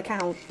don't have an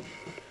account.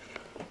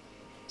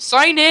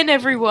 Sign in,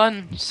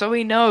 everyone, so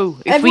we know.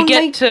 If Everyone we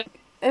get make- to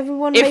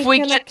Everyone if make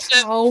we an get to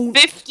account.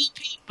 50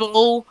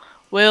 people,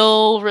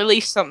 we'll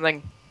release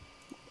something.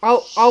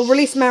 I'll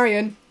release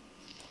Marion.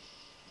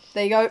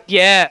 There you go.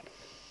 Yeah.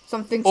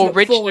 Something to Or look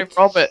Richard forward and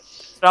Robert.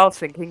 That's what I was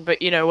thinking,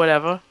 but you know,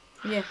 whatever.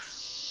 Yeah.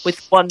 With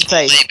one Or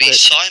face. maybe but-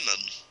 Simon.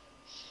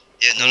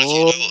 Yeah, none of you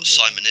know Oh. what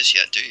Simon is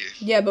yet, do you?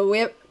 Yeah,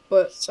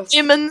 but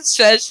Simon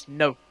says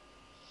no.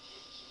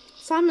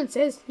 Simon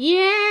says,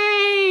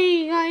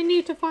 "Yay! I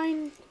need to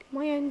find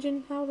my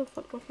engine. How the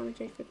fuck do I find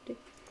a J50?"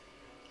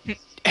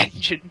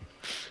 Engine.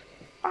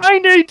 I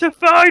need to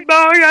find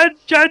my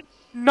engine.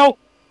 No.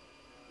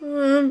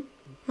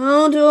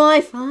 How do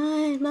I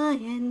find my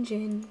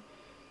engine?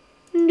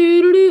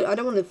 Doo-doo-doo. I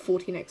don't want a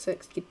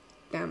 14XX, you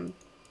damn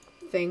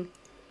thing.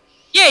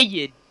 Yeah,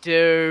 you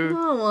do.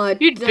 No, I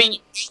You'd don't.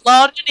 beat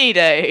Lard any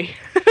day.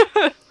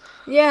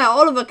 Yeah,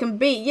 Oliver can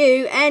beat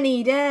you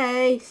any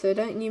day, so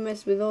don't you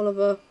mess with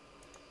Oliver.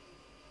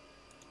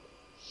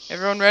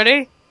 Everyone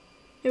ready?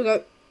 Here we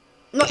go.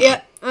 Not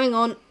yet. Hang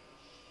on.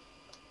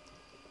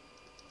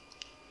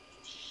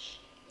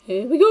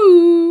 Here we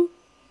go.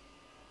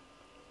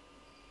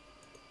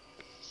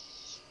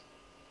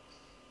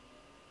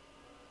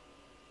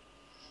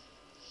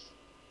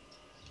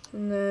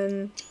 And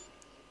then...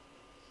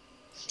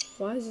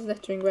 Why is this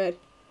lettering red?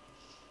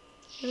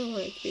 I don't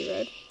want it to be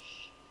red.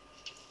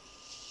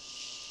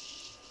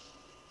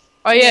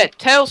 Oh yeah,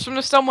 Tales from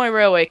the Subway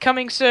Railway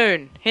coming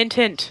soon. Hint,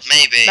 hint.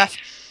 Maybe.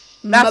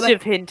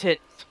 Massive hint, hint.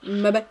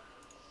 Maybe.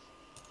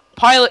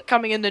 Pilot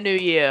coming in the new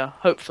year,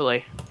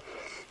 hopefully.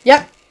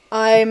 Yep.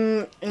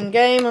 I'm in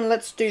game and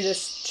let's do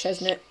this,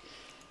 Chesnut.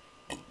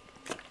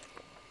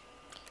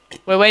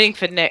 We're waiting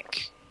for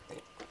Nick.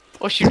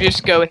 Or should we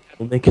just go with him?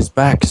 Well, Nick is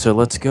back, so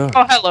let's go.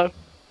 Oh, hello.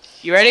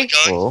 You ready?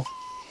 Going. Well,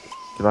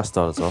 can I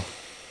start us off?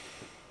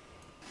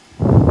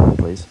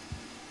 Please.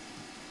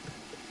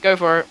 Go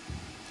for it.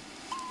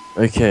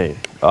 Okay,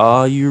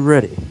 are you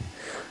ready?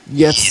 Get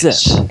Yes.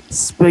 set.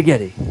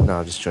 Spaghetti. No,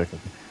 I'm just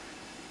joking.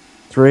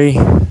 3,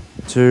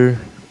 2,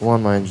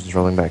 1. My engine's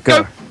rolling back.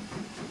 Go.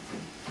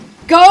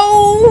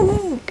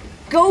 Go!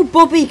 Go,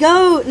 Bobby,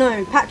 go!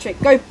 No, Patrick,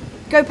 go.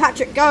 Go,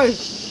 Patrick, go.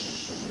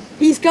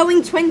 He's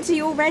going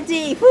 20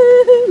 already.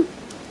 Woo!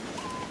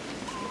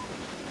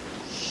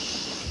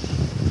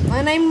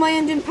 I named my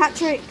engine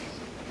Patrick.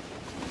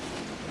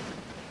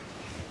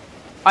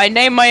 I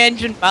named my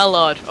engine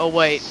Mallard. Oh,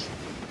 wait.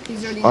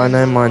 He's already I named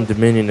named mine mine.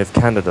 Dominion of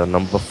Canada,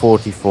 number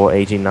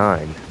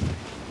 4489.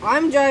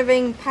 I'm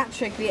driving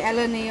Patrick, the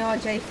LNER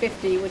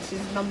J50, which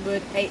is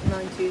numbered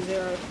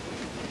 8920.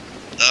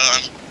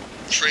 I'm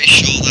pretty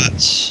sure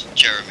that's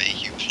Jeremy,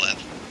 you pleb.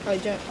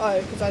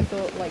 Because I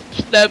thought, like...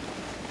 Nope.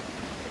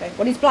 Okay,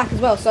 well, he's black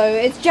as well, so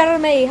it's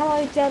Jeremy.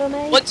 Hello,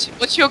 Jeremy.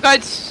 What's your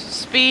guide's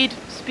speed?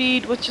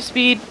 What's your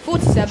speed?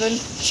 47.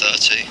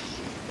 30.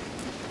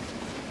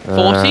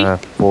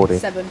 40?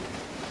 7.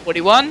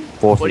 41?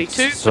 40.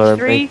 42? So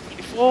 43?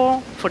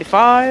 44?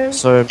 45?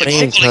 So me and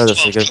 46.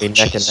 Curtis are going to be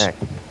neck and neck.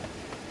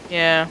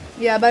 Yeah.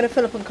 Yeah, I better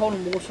fill up on coal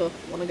and water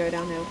when I go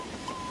downhill.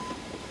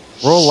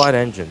 We're all light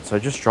engine, so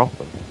just drop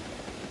them.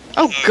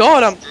 Oh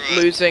god, I'm Right.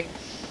 losing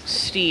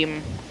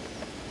steam.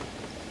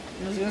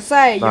 I was gonna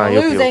say, Nah, you're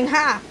you'll be losing,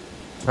 ha!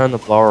 Turn the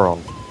blower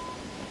on.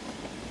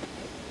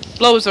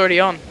 Blower's already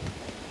on.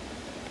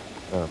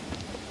 Oh.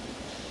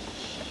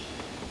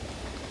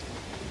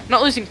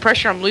 Not losing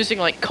pressure, I'm losing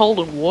like cold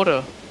and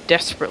water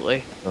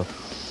desperately. Oh.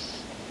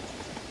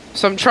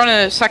 So I'm trying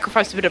to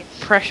sacrifice a bit of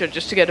pressure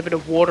just to get a bit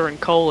of water and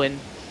coal in.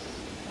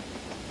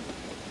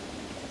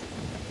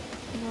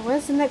 Now,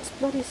 where's the next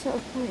bloody set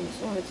of points?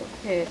 Oh, it's up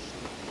here.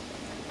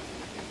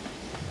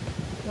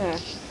 There.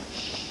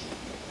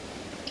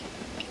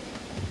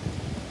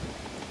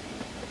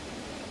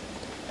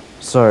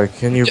 So,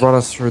 can you run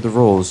us through the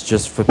rules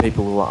just for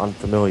people who are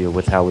unfamiliar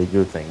with how we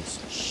do things?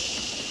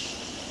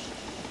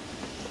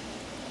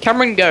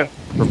 Cameron, go.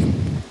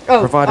 Oh,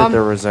 Provided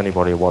there is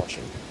anybody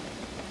watching.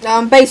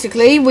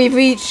 basically, we've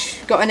each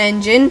got an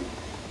engine,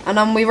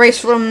 and we race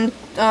from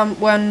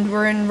when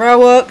we're in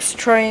Railworks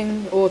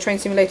Train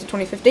Simulator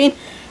 2015,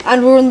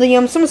 and we're on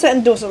the Somerset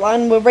and Dorset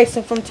line. We're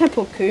racing from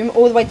Templecombe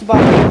all the way to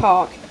Barclay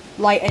Park,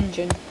 light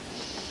engine.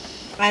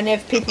 And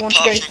if people want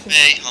to go, Apart from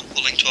me, I'm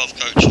pulling 12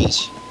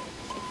 coaches.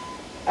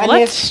 Well,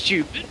 and that's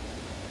stupid.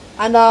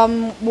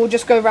 we'll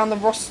just go around the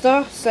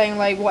roster saying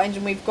like what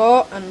engine we've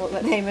got and what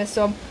the name is.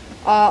 So,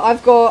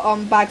 I've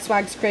got Bag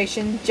Swags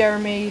Creation,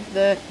 Jeremy,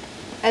 the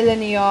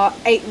LNER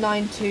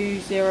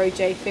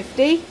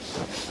 8920J50.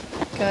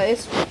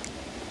 Curtis.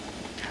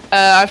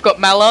 I've got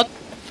Mallard,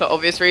 for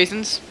obvious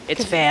reasons.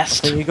 It's I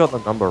fast. think you got the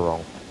number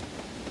wrong.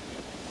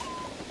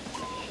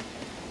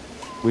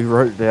 We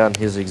wrote down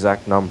his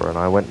exact number and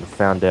I went and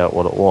found out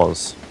what it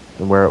was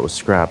and where it was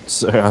scrapped.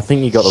 So I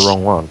think you got the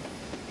wrong one.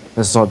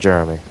 It's not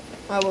Jeremy.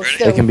 Oh, well, Really?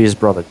 still, It can be his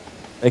brother.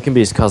 It can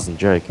be his cousin,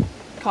 Jake.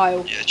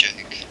 Kyle. Yeah,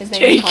 Jake. His name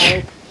Jake. is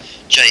Kyle.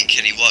 Jake,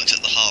 and he works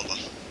at the harbour.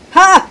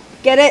 Ha!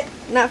 Get it?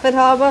 Knapford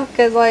Harbour?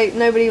 Because, like,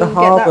 nobody The will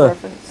get that harbour.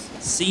 reference.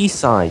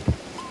 Seaside.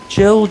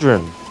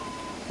 Children.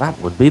 That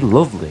would be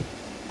lovely.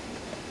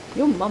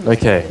 Your mum.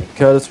 Okay,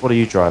 Curtis, what are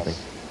you driving?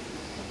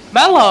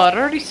 Mallard, I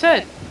already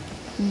said.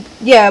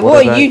 Yeah,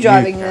 what are about you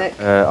driving, Nick?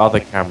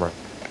 Other camera.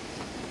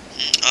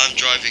 I'm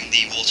driving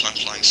the Wartime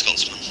Flying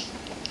Scotsman.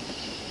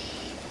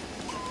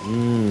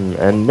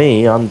 And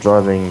me, I'm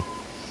driving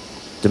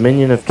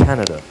Dominion of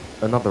Canada,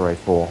 another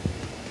A4.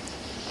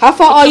 How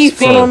far are you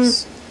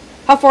Curtis, from?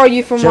 How far are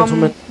you from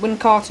Gentlemen.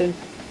 Wincarton?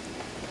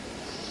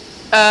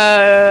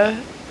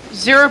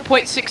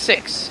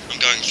 0.66. I'm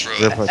going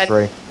through it.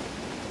 0.3.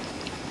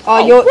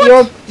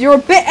 Oh, You're a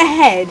bit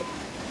ahead.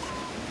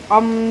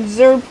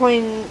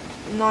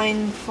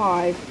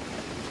 0.95.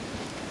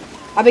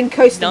 I've been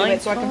coasting a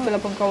bit so I can 95. fill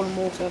up on coal and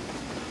water.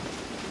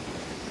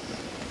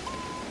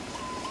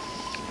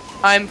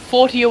 I'm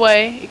 40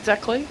 away,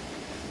 exactly.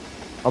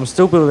 I'm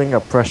still building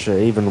up pressure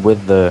even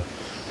with the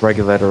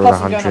regulator Plus,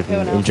 at I'm going 100 uphill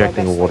and now,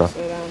 injecting so I water. best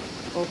slow down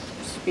or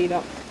speed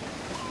up.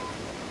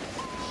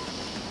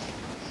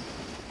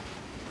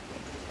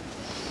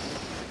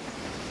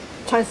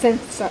 Time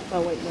sense that.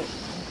 Oh wait, no.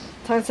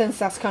 Time sense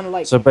that's kind of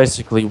like. So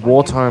basically,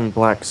 wartime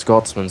Black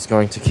Scotsman's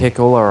going to kick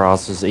all our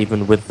asses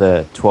even with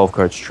the 12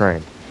 coach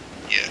train.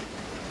 Yeah.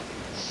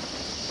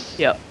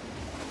 Yep.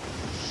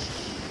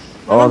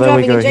 Oh, I'm there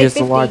we driving go. a Here's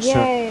the J50, light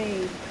show.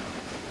 yay!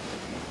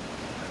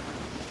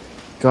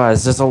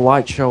 Guys, there's a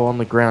light show on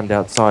the ground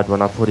outside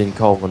when I put in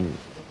coal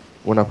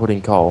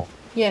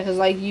Yeah, because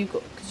like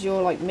because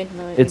you're like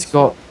midnight. It's and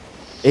got,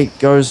 stuff. it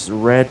goes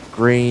red,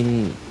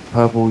 green,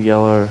 purple,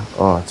 yellow.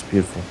 Oh, it's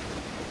beautiful.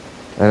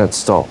 And it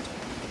stopped.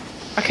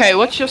 Okay,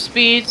 what's your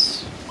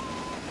speeds?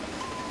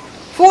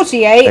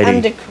 48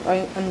 80.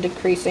 and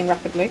decreasing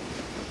rapidly.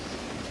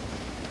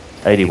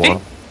 81.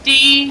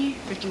 50,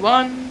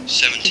 51,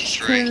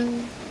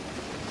 73.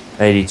 52.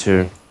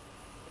 82.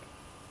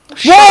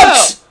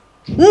 What?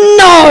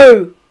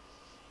 No!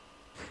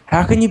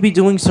 How can you be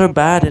doing so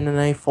bad in an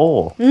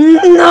A4?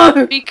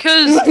 No!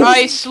 Because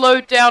I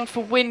slowed down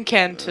for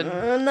Wincanton.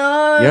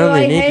 No, You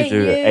only I need to hate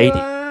do you. 80.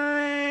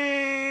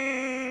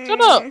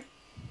 Shut up.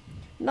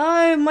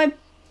 No, my...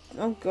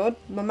 Oh god,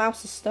 my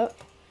mouse is stuck.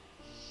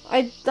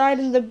 I died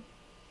in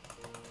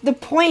the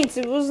points,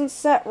 it wasn't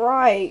set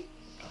right.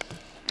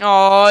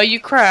 Oh, you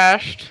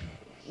crashed.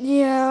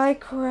 Yeah, I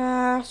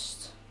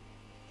crashed.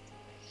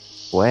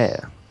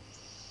 Where?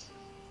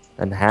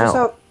 And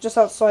how? Just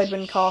outside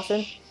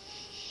Wincarton.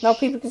 Now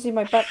people can see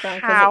my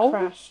background because How? it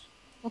crashed.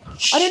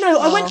 I don't know,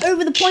 I went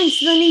over the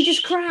points and then he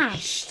just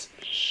crashed.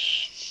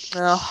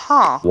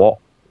 Uh-huh. What?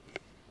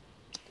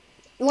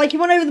 Like, he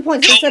went over the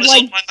points and it said, What was on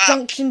like, my map?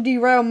 junction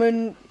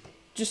derailment,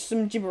 just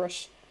some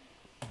gibberish.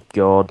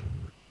 God.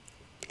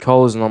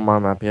 Coal isn't on my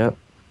map yet.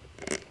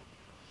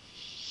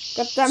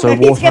 God damn it, So I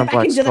need to wartime get back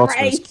Black into the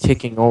Scotsman's race.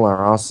 kicking all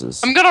our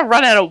asses. I'm gonna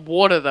run out of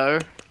water, though.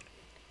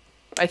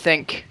 I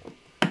think.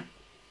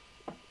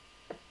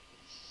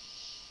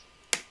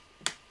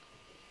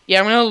 Yeah,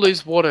 I'm gonna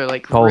lose water,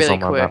 like, Coal's really on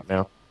my quick. map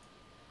now.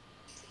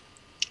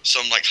 So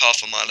I'm like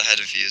half a mile ahead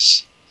of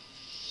yous.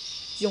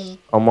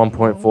 I'm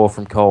 1.4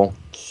 from coal.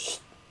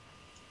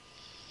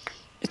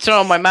 It's not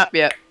on my map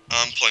yet.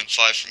 I'm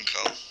 0.5 from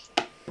coal.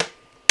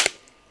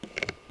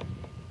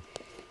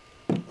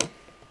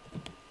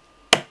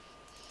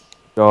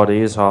 God, he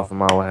is half a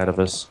mile ahead of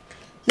us.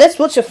 Let's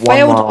watch a 1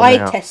 failed mile eye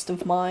now. test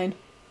of mine.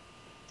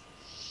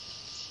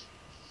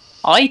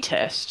 Eye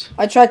test?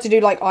 I tried to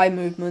do, like, eye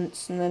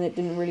movements, and then it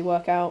didn't really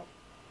work out.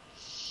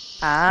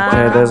 Ah.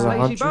 Okay, there's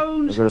Lazy 100.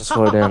 bones. I've got to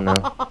slow down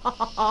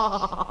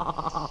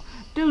now.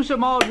 Do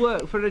some hard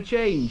work for a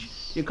change.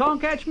 You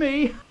can't catch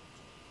me.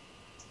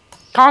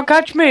 Can't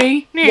catch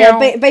me. Yeah,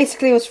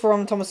 basically it was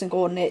from Thomas and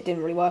Gordon, it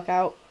didn't really work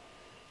out.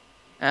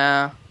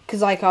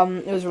 Because, like,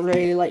 it was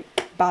really, like,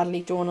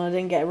 badly drawn, and I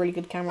didn't get a really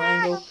good camera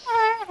angle.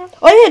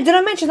 Oh yeah, did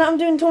I mention that I'm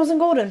doing Thomas and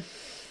Gordon?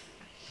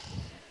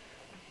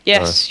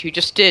 Yes, you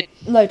just did.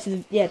 No, to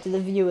the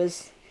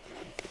viewers.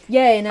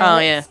 Yay, now Oh,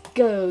 let's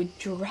go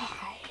drive.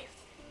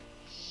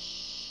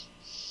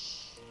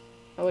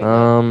 Oh, wait,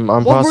 no. I'm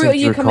What route passing are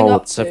you through coming coal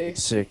up at to?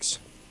 76.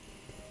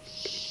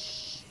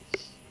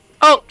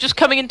 Oh, just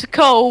coming into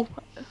coal.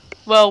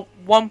 Well,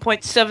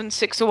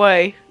 1.76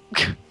 away.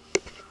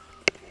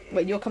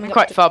 Wait, you're coming I'm up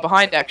quite to far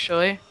behind,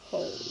 actually.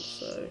 coal,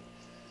 so...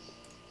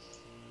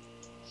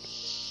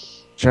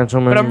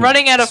 Gentlemen, But I'm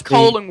running out of speed,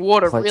 coal and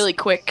water place- really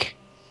quick.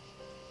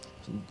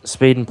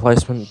 Speed and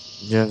placement,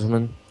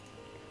 gentlemen.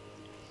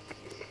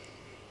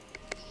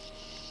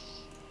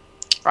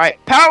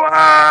 Right,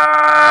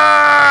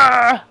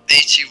 power!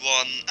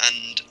 81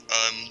 and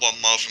 1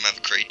 mile from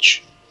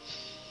Evercreech.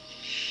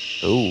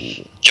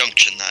 Ooh,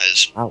 Junction, that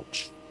is.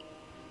 ouch.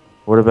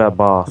 What about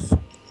Bath?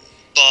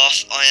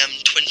 Bath, I am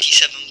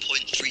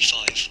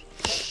 27.35.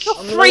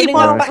 I'm 3 loading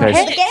miles up back Okay.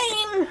 into the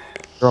game!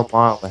 You're a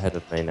mile ahead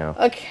of me now.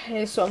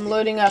 Okay, so I'm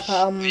loading up, You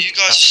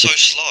guys are so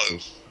slow.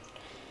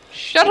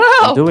 Shut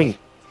I'm up! doing.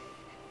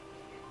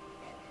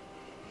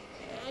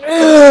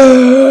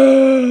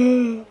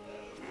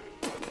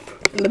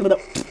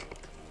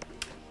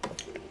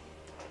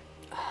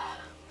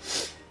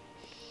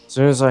 As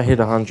soon as I hit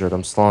 100,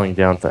 I'm slowing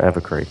down for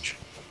Evercreech.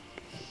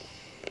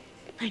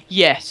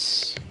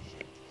 Yes.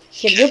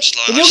 Yeah, I'm you're going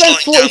slowing down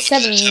because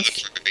 47, it's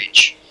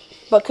Evercreech.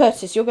 but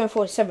Curtis, you're going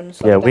 47.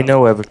 slow Yeah, we down.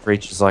 know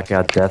Evercreech is like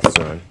our death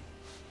zone.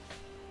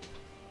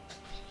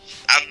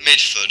 And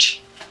Midford,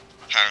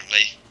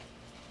 apparently.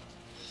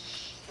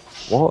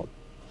 What?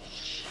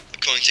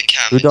 According to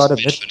Cam, Who it's died at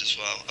Midford as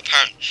well.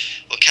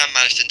 Well, Cam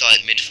managed to die at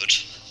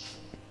Midford.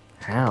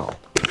 How?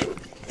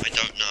 I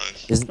don't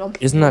know.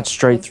 Isn't that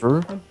straight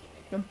through? That's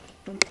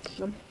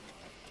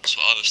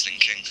what I was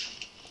thinking.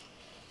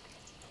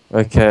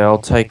 Okay, I'll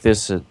take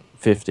this at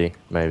 50,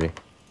 maybe.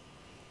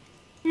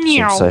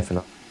 Seems safe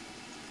enough.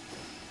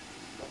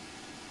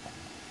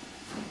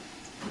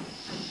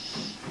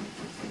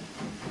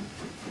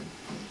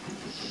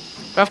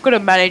 I've got to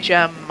manage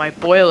my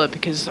boiler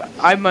because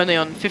I'm only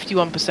on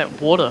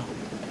 51% water.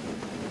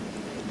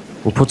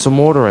 We'll put some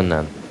water in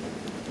then.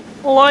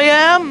 Well, I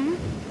am.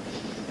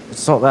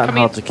 It's not that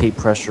Coming hard to keep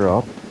pressure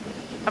up.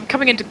 I'm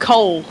coming into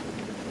coal.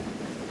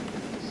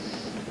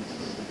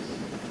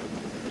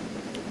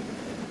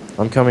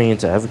 I'm coming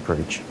into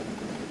Evercreech.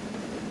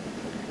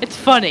 It's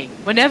funny.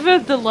 Whenever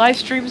the live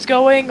stream's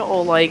going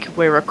or like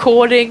we're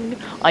recording,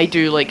 I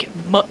do like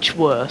much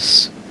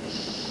worse.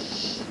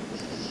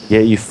 Yeah,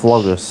 you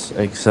flog us,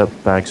 except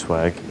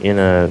Bagswag, in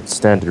a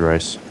standard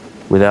race.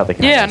 Without the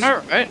cameras. Yeah, I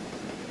know, right?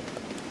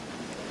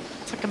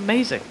 It's like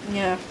amazing.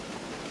 Yeah.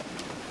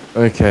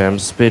 Okay, I'm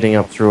speeding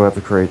up through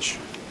Evercreech.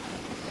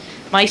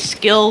 My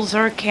skills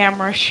are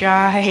camera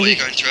shy. What are you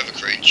going through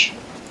Evercreech?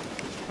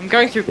 I'm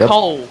going through Yep.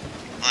 coal.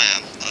 I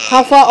am.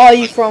 How far are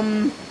you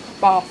from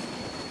Bath?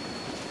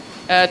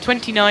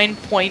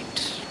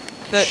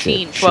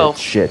 29.13, Shit, 12,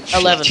 shit, shit,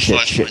 11. Shit,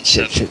 shit,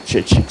 shit, shit,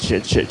 shit, shit,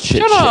 shit, shit,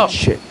 shit, Shut up.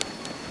 shit.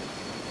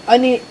 I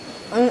need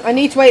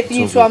to wait for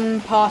you It's to all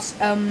good. pass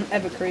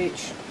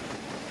Evercreech.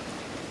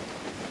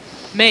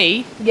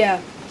 Me? Yeah.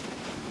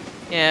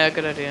 Yeah,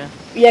 good idea.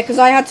 Yeah, because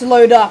I had to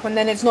load up, and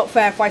then it's not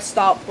fair if I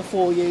start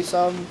before you,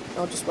 so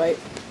I'll just wait.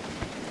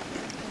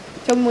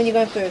 Tell me when you're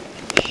going through.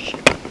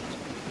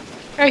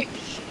 Hey.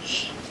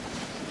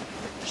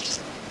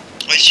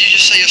 Wait, did you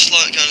just say you're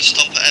going to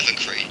stop at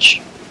Evercreech?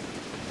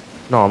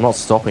 No, I'm not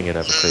stopping at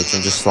Evercreech,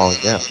 I'm just slowing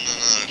down. No.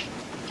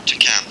 To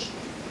Cam.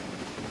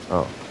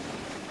 Oh.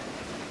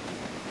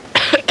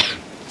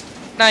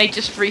 No, he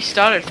just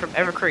restarted from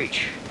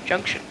Evercreech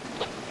Junction.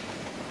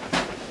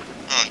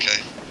 Oh,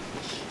 okay.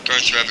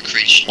 Going through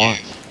Evercreech. Why?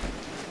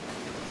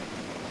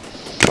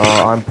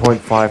 I'm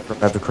 0.5 from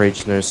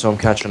Evercreech now, so I'm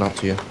catching up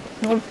to you.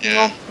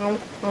 Yeah.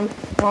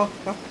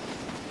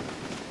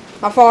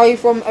 How far are you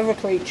from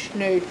Evercreech,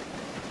 nude?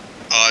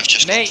 Oh, I've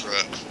just Me? gone through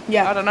it. I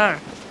Yeah. don't know.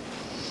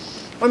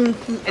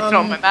 It's It's not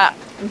on my map.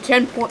 I'm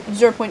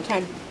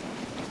 0.10.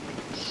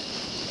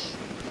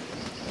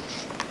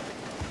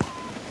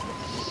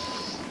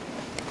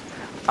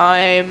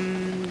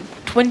 I'm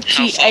How fast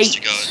you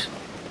 28. going?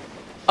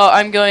 Oh,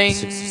 I'm going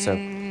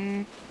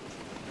 67.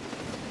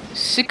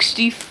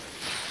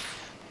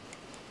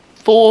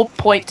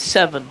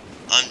 64.7.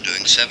 I'm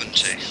doing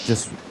 70.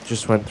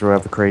 Just went through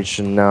Evercreech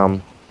and now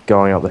I'm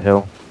going up the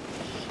hill.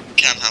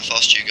 Cam, how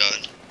fast are you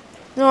going?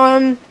 No,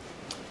 I'm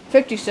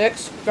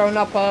 56, going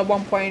up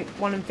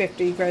 1.1 and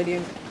 50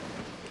 gradient.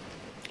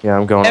 Yeah,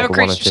 I'm going up the 1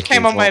 Evercreech and just 50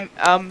 came as on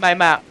well. my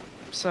map,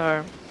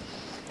 so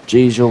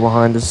Jeez, you're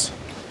behind us.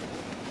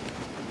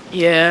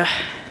 yeah.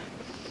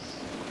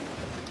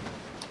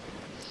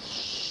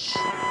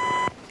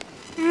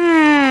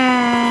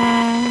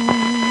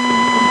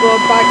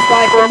 Broad bag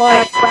spike on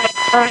Mike. I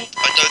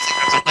don't think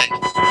that's me.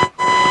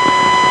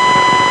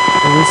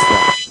 Who is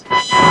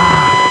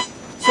that?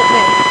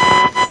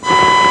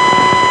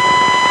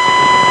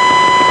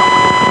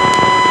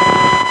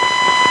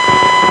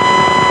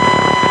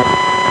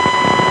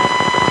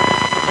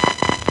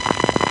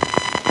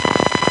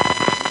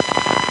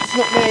 It's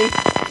not me.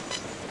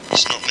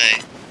 It's not me. It's not me.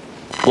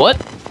 What?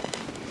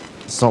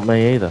 It's not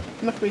me either.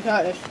 It must be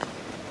Curtis.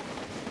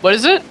 What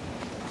is it?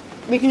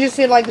 We can just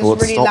hear like this Well,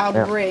 it's really stopped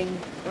loud now. ring,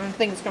 and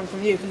things come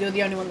from you because you're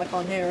the only one that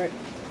can't hear it.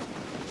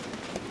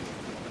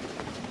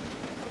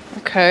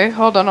 Okay,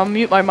 hold on. I'll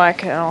mute my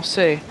mic and I'll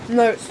see.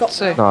 No, it stopped.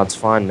 See. now. No, it's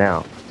fine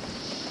now.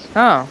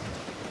 Oh.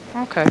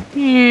 Okay.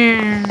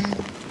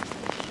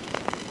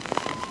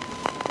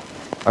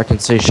 I can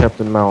see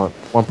Shepton Mallet,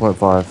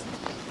 1.5.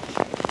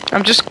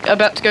 I'm just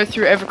about to go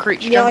through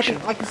Evercreech Yeah, Junction.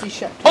 I can see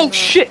shit. Oh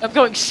shit! I'm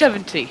going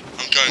 70. I'm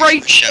going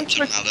Brake, through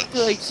Shepton Mallet.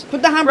 brakes.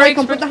 Put the handbrake Brakes,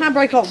 on. Put the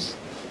handbrake on.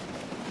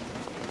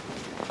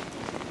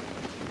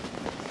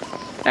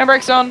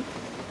 Handbrakes on.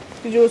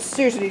 Because you're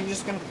seriously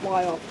just gonna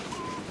fly off.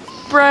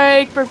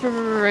 Brake, brake, brake,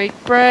 brake,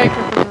 brake,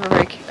 brake, brake,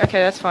 brake. Okay,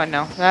 that's fine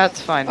now.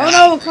 That's fine now. Oh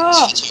no, a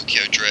car! It's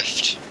Tokyo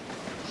Drift.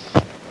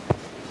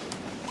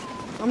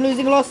 I'm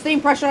losing a lot of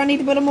steam pressure. I need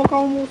to put in more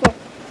cold water.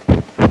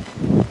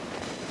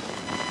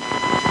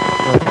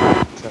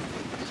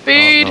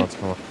 Speed. Oh, no,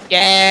 it's not.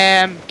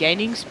 Yeah, I'm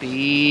gaining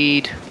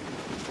speed.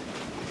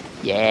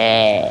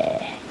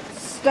 Yeah.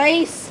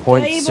 Stay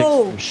 0.6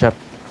 stable. from Shep.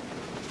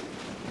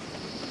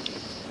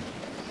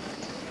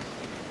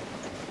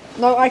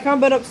 No, I can't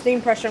build up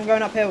steam pressure. I'm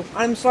going uphill.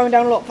 I'm slowing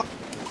down a lot.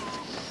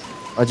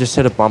 I just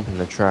hit a bump in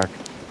the track.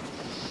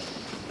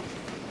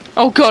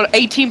 Oh god,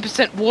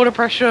 18% water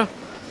pressure.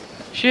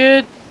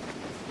 Shit.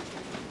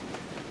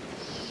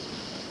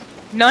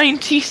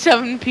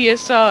 97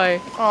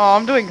 psi. Oh,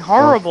 I'm doing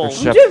horrible. for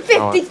I'm Shep-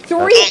 doing oh, 53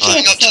 I'm that's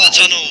going up to the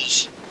PSI.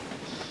 tunnels.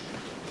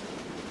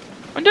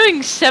 I'm doing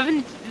I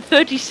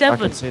 37.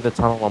 can see the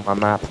tunnel on my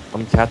map.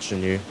 I'm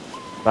catching you.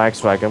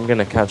 Bagswag, I'm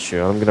gonna catch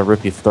you. I'm gonna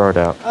rip your throat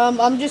out.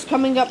 I'm just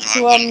coming up to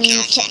I wouldn't count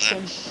on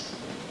section.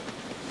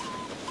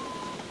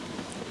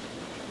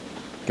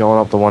 Going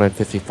up the 1 in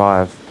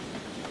 55.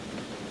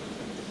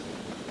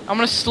 I'm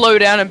gonna slow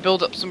down and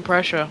build up some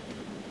pressure.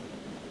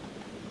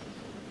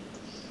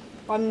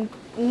 I'm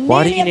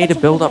Why do nearly you at need the to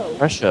top build of up the hill.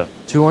 pressure?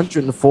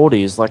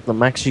 240 is like the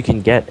max you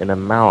can get in a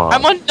Mallard.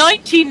 I'm on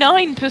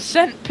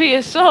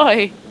 99%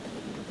 psi.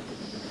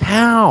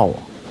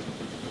 How?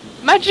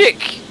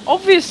 Magic,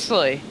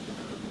 obviously.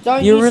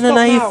 Don't You're you in an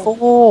stop now.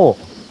 A4.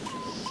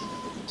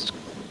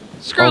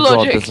 Screw Oh god,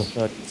 logic. there's a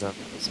 30 zone.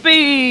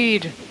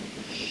 Speed. The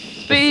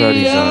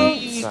 30 zone. Don't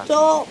Speed.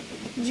 stop,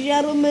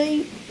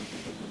 Jeremy.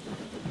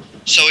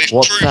 So we've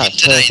What's proven that?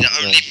 today that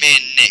Perfect, only me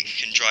and Nick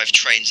can drive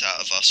trains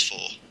out of us four.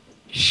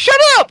 Shut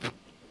up!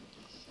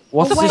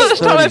 What's The Wait. this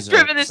first time 30 I've zone?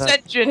 driven Is this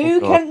that- engine. Oh,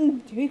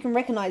 God. Who can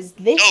recognize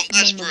this Oh,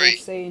 that's memorable great.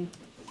 scene?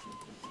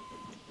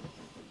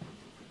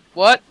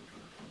 What?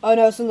 Oh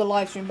no, it's in the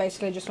live stream.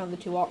 Basically, I just found the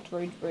 2 arc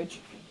road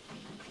bridge.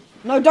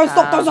 No, don't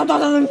stop! Don't stop!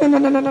 Don't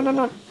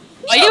stop!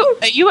 No!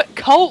 Are you at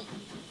Colt?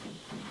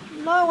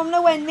 No, I'm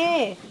nowhere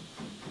near.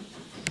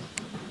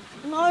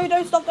 No,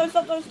 don't stop! Don't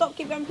stop! Don't stop!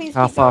 Keep going, please.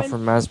 How keep far going.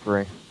 from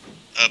Masbury?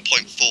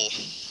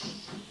 0.4.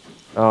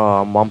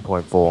 Oh, I'm 1.4. I'm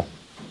a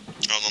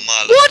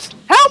mile. What?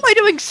 How am I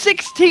doing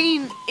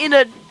 16 in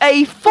an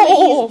Please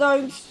A4?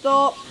 don't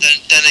stop.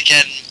 Then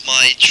again,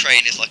 my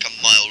train is like a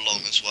mile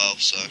long as well,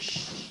 so.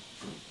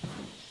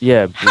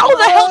 Yeah, but How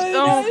the hell?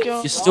 No, Oh don't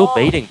god. you're still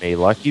beating me.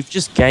 Like, you've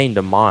just gained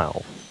a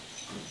mile.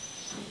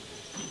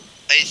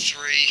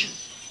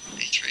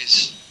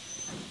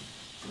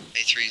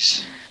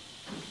 A3's.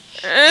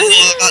 Oh,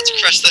 I'm about to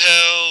crest the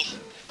hill.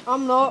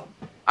 I'm not.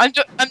 I'm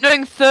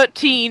doing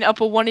 13 up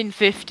a 1 in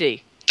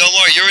 50. Don't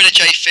worry, you're in a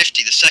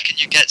J50. The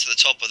second you get to the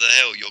top of the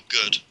hill, you're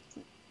good.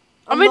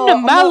 I'm in the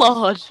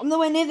Mallard. I'm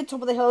nowhere near the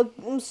top of the hill.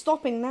 I'm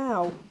stopping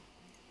now.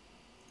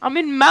 I'm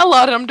in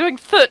Mallard. I'm doing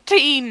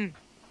 13. I need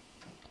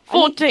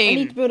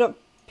 14. to build up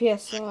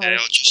PSI. Okay, I'll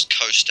just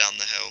coast down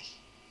the hill.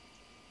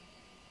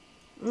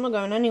 I'm not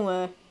going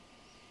anywhere.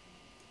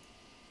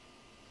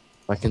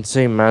 I can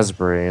see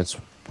Masbury. It's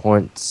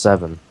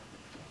 0.7.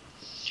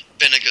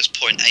 Vinegar's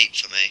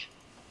 0.8 for me.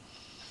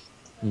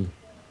 Hmm.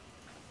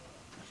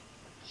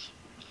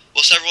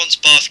 What's everyone's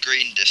Bath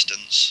Green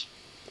distance?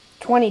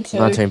 22.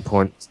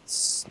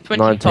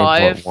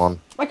 19.1.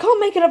 I can't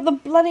make it up the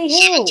bloody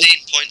hill.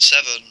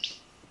 17.7.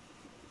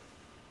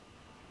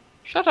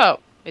 Shut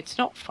up. It's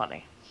not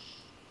funny.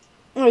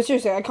 No,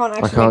 seriously, I can't I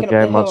actually can't make it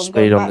up gain the hill. much I'm speed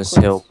going on this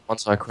backwards. hill.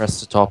 Once I crest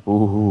the top,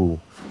 ooh.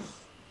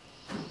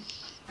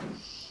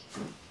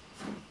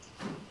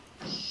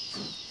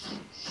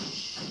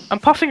 I'm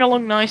puffing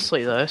along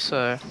nicely though,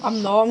 so.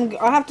 I'm not.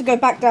 I have to go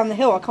back down the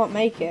hill. I can't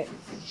make it.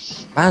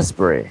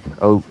 Masbury.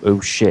 Oh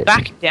shit.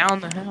 Back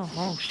down the hill.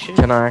 Oh shit.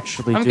 Can I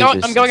actually do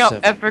this? I'm going in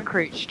up 7?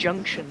 Evercreech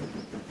Junction.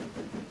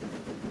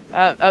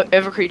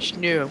 Evercreech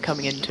New I'm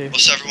coming into.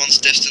 What's everyone's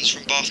distance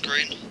from Bath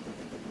Green?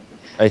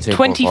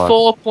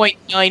 18.5.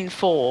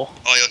 24.94. Oh,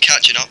 you're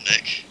catching up,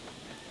 Nick.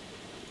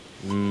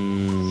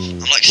 I'm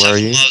like Where are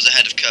 7 you? miles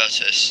ahead of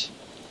Curtis.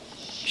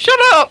 Shut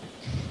up!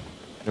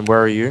 And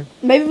where are you?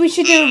 Maybe we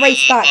should do a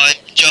race back. I'm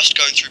just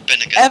going through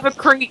Vinegar.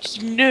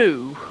 Evercreech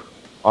New.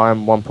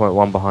 I'm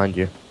 1.1 behind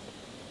you.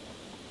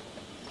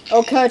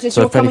 Oh, Curtis,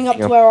 So you're if coming up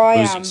anything, to where I'm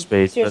I losing am.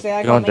 speed, but Seriously,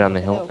 I you're can't going make down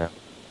it the up hill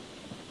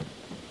now.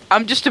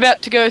 I'm just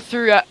about to go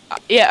through.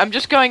 Yeah, I'm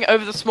just going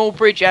over the small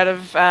bridge out of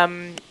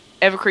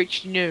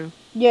Evercreech New.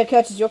 Yeah,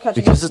 Curtis, you're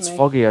catching Because up it's to me.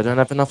 foggy, I don't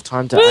have enough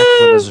time to act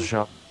when there's a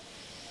shot.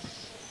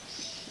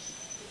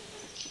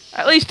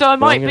 At least I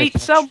might gonna beat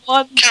catch-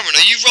 someone. Cameron,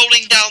 are you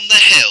rolling down the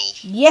hill?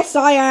 Yes,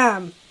 I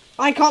am.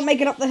 I can't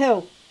make it up the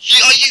hill.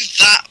 Are you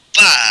that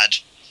bad?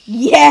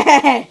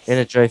 Yes. In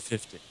a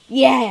J50.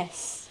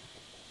 Yes.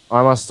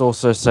 I must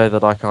also say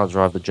that I can't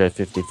drive the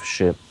J50 for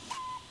shit.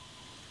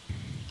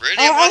 Really?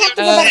 I Am I have the to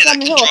go only back one down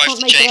the that hill, can I drive can't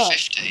the make it up.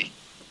 J50?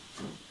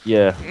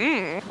 Yeah.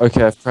 Mm.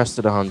 Okay, I've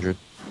crested 100.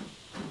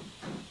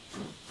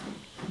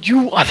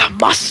 You are the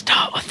master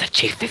of the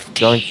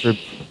G50.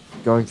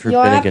 Going through Yeah,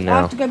 I Vinegar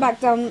have now. to go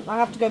back down. I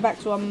have to go back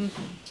to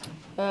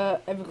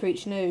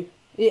Evercreech New.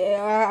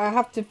 Yeah, I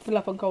have to fill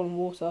up on coal and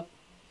water.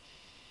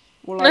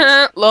 Or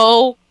like,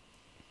 Lol.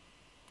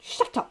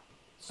 shut up.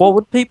 What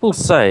would people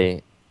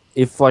say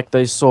if, like,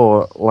 they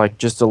saw, like,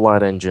 just a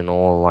light engine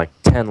or, like,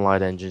 10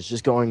 light engines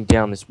just going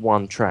down this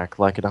one track,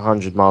 like, at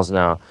 100 miles an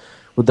hour?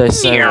 Would they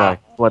say, Yeah.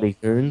 like, bloody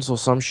hoons or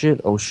some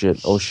shit? Oh shit,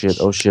 oh shit,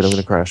 oh shit, I'm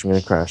gonna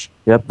crash.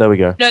 Yep, there we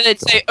go. No, they'd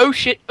say, oh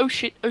shit, oh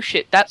shit, oh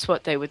shit. That's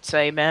what they would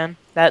say, man.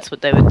 That's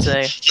what they would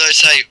say. No,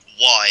 say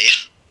why.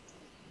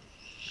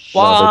 No, they'd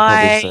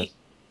Why? probably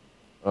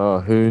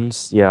say,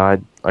 hoons? Yeah,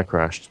 I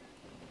crashed.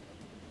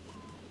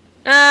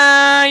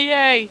 Ah,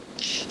 yay.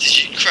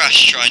 Did you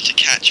crash trying to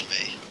catch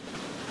me?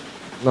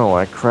 No,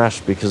 I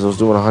crashed because I was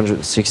doing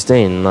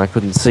 116 and I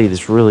couldn't see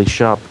this really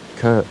sharp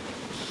curve.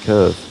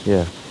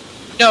 Yeah.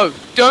 No,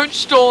 don't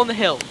stall on the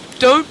hill.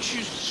 Don't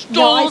you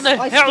stall on the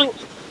hill,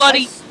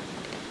 bloody.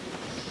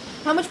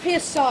 How much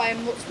PSI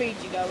and what speed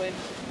you go in?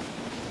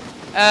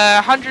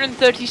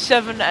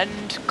 137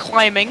 and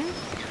climbing,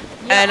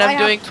 Yeah, and I I'm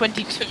have- doing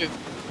 22.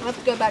 I have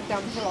to go back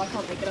down the hill. I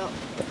can't make it up.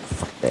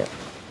 Fuck that.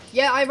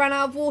 Yeah, I ran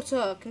out of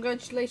water.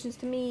 Congratulations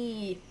to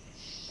me.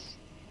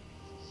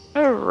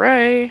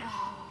 Hooray.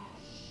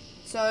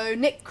 So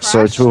Nick crashed.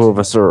 So 2 of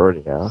us are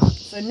already out.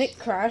 So Nick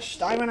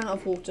crashed. I ran out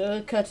of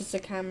water. Curtis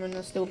and Cameron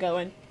are still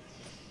going.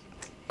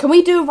 Can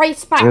we do a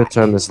race back? I'm gonna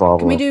turn this lava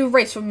Can we off. do a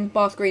race from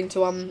Bath Green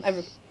to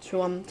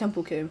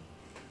Temple Coombe?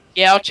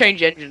 Yeah, I'll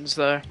change engines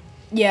though.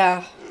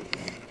 Yeah.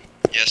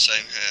 Yeah,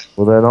 same here.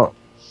 Well, they're not.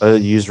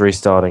 Use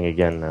restarting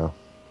again now.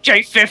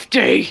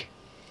 J50.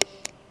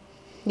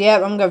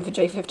 Yeah, I'm going for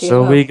J50 as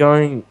So well. are we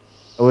going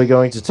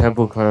to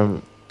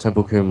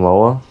Templecombe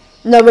Lower?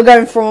 No, we're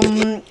going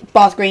from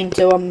Bath Green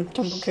to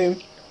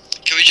Templecombe.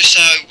 Can we just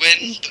say I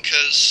win?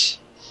 Because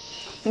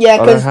Yeah, I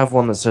don't because have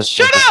one that says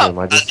Shut Templecombe.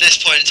 I at just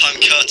this point in time,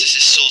 Curtis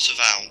is sort of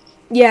out.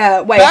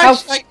 yeah, wait, how?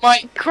 Backpack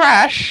might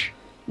crash.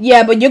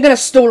 Yeah, but you're gonna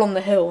stall on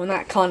the hill, and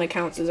that kind of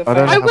counts as a I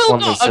don't fail. I have will one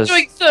that not. I'm says-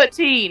 doing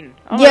 13.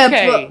 I'm Yeah,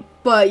 okay.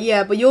 but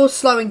you're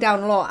slowing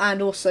down a lot,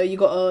 and also you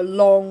got a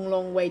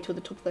long way to the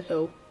top of the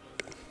hill.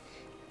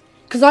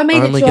 Because I made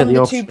I it only to get the the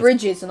option- two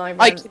bridges, and I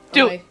ran. I can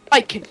do it.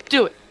 I can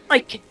do it. I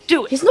can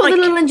do it. He's not I the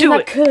little can engine do that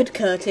it. could,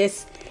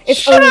 Curtis. It's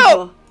Shut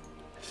over. up!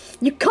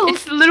 You can't.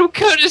 It's the little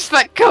Curtis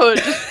that could.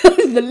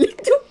 The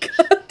little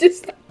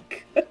Curtis that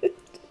could.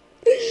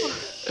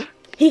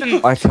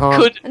 He I can't.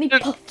 Could. and he I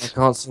puffed.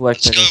 can't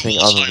select Let's go anything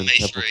Wolves other by than May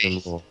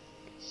Templecombe 3. Lower.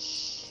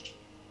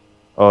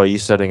 Oh, are you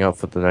setting up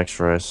for the next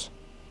race?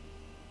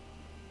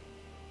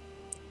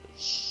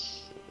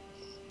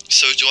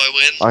 So do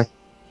I win?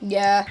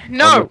 Yeah.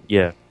 No.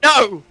 Yeah.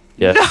 No.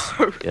 Yes.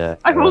 No. Yeah.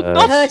 I will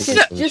not Curtis,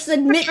 citizens. just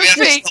admit We have to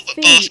defeat. stop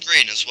at Bath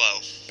Green as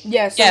well.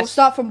 Yeah, so Yes. we'll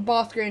start from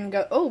Bath Green and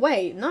go. Oh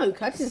wait, no,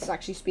 Curtis is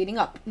actually speeding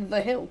up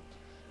the hill.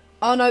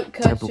 Oh no,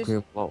 Curtis.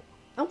 Templecombe Lower.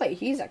 Oh wait,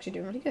 he's actually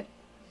doing really good.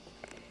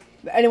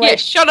 But anyway, Yeah,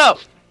 shut up.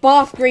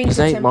 Bath Green He's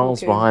to 8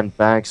 miles Templecombe. behind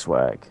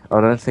Bagswag.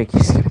 I don't think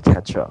he's gonna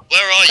catch up.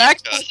 Where are you,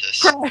 Back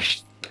Curtis?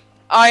 crash.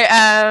 I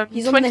am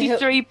He's on the hill.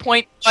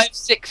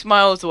 23.56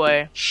 miles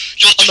away.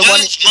 You're On the 12 one-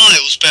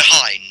 miles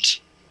behind.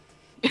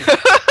 I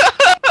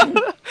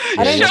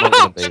Yeah, don't you're Shut not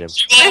gonna up. beat him.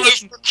 You are over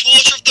a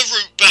quarter of the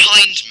route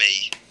behind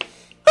me.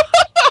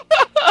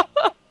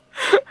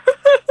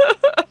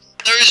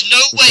 There is no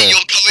way Okay. you're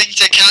going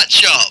to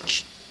catch up.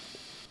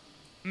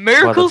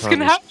 Miracles time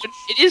can is- happen.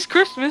 It is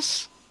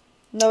Christmas.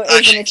 No, it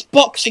isn't. It's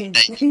boxing.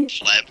 Day,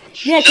 pleb.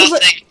 Yeah, because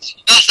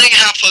Nothing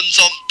happens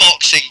on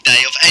Boxing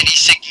Day of any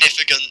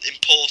significant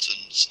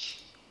importance.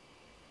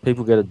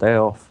 People get a day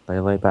off. They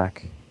lay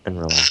back and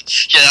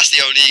relax. Yeah, that's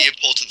the only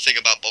important thing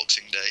about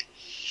Boxing Day.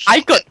 I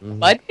got Mhm.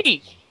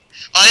 money.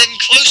 I am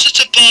closer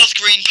to Bath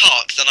Green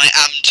Park than I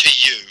am to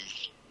you.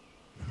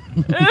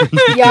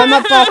 yeah,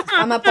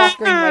 I'm at Bath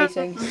Green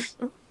racing.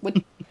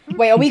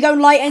 Wait, are we going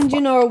light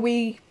engine or are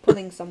we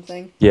pulling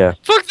something? Yeah.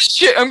 Fuck this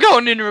shit. I'm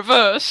going in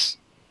reverse.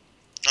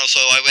 Oh, so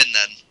I win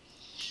then.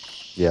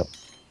 Yep.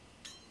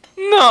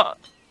 No.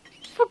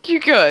 Fuck you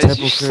guys.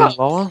 You Templecombe suck.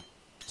 Lower.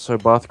 So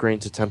Bath Green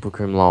to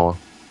Templecombe Lower.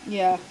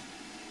 Yeah,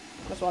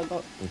 that's what I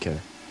got. Okay.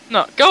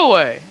 No, go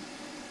away.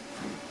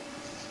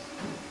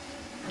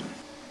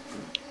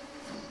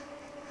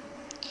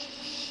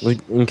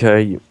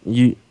 Okay.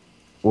 You.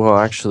 Well,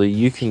 actually,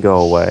 you can go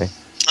away.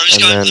 I'm just,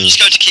 And going, then- I'm just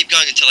going to keep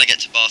going until I get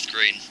to Bath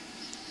Green.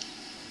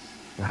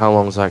 How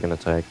long is that gonna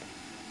take?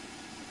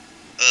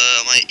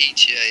 My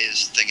ETA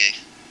is thingy.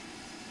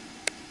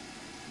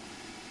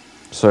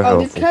 So Oh,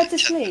 did helpful.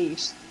 Curtis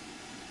leave?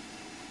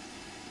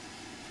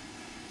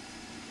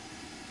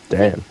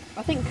 Damn.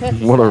 I think Curtis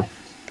What a- left.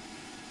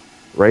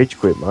 Rage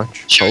quit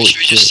much. Should Holy we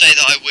just shit. say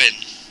that I win?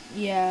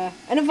 Yeah,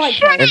 and invite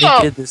Shut Curtis. And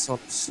up. he did this on.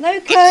 No, So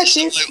Curtis.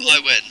 I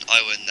win.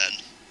 I win then.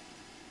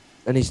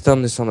 And he's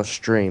done this on a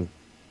stream.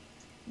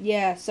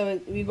 Yeah, so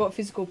we got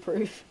physical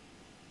proof.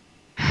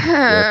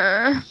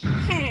 Yeah.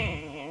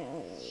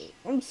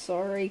 I'm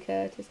sorry,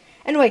 Curtis.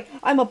 Anyway,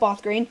 I'm at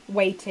Bath Green,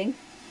 waiting.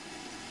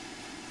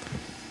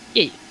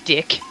 Yeah, you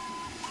dick.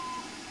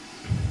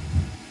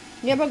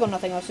 Yeah, but I've got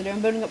nothing else to do.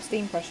 I'm building up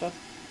steam pressure.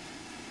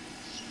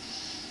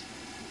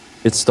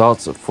 It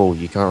starts at full.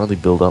 You can't really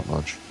build up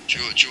much. Do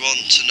you want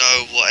to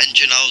know what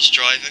engine I was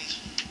driving?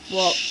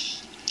 What?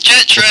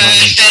 Jet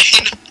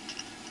train!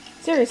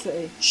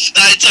 Seriously?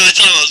 That entire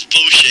time I was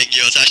bullshitting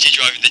you, I was actually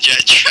driving the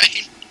jet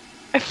train.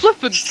 I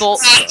flippin' thought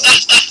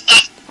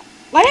so.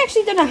 I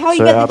actually don't know how you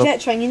So get out the of-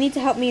 jet train. You need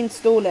to help me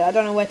install it. I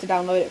don't know where to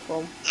download it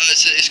from.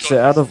 It's got So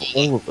out of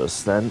all of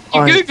us, then You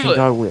I Google think it.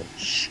 I win.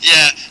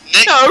 Yeah,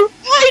 Nick, No,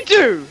 I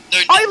do. no,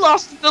 I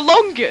lasted the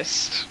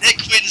longest. Nick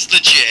wins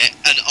legit,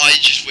 and I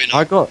just win.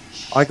 I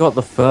got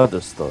the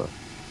furthest though.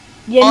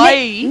 Yeah,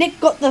 I- Nick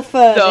got the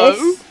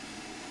furthest.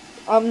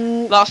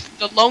 Um, Lasted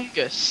the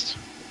longest.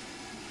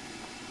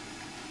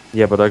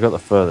 Yeah, but I got the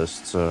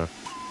furthest, so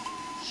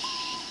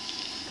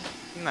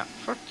No,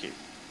 fuck you.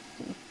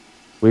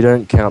 we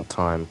don't count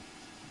time.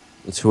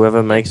 It's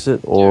whoever makes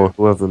it or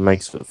whoever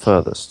makes it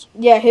furthest.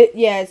 yeah,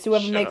 it's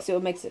whoever Shut makes up. it or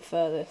makes it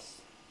furthest.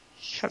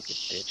 Shut up, you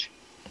bitch.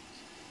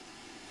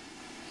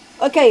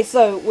 Okay,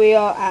 so we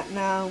are at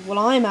now. Well,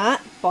 I'm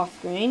at Bath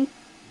Green.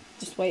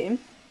 Just waiting.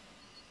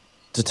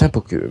 To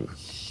Templecombe.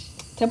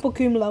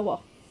 Templecombe Lower.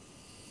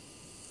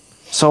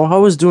 So I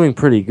was doing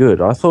pretty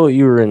good. I thought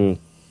you were in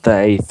the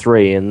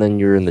A3 and then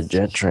you were in the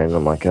jet train.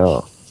 I'm like,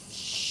 oh.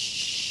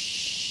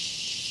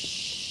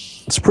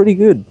 It's pretty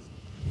good.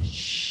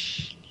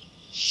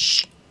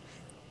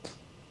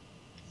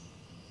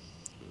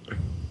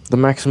 The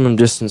maximum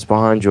distance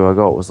behind you I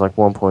got was like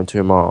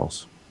 1.2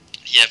 miles.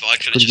 Yeah, but I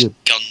could have Pretty just good.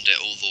 gunned it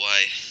all the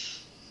way.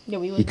 Yeah,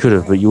 we You would. could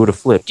have, but you would have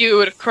flipped. You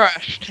would have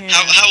crashed. Yeah.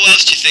 How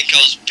else do you think I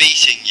was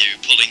beating you,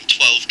 pulling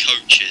 12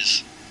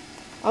 coaches?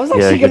 I was Yeah,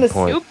 actually good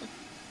gonna. point.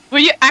 Were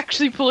you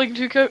actually pulling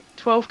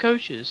 12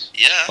 coaches?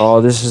 Yeah.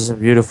 Oh, this is a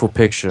beautiful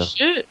picture.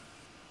 Shit.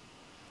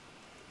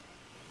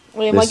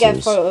 We might This get a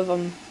is- photo of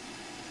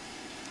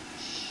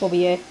Bobby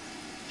here.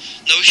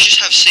 No, we should just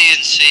have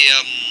CNC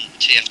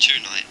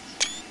TF2 night.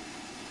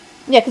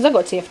 Yeah, because I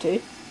got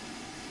TF2.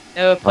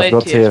 Never played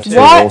got TF2. TF2.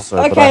 Why? also,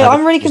 but I Okay, haven't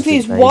I'm really used it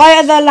confused. in Why are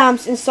ages. there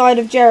lamps inside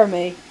of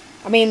Jeremy?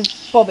 I mean,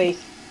 Bobby.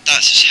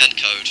 That's his head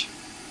code.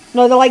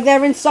 No,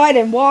 they're inside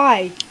him.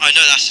 Why? I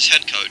know that's his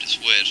head code. It's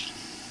weird.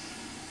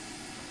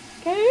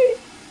 Okay.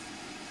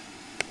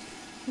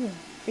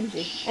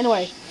 Cringy.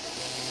 Anyway,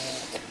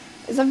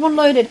 is everyone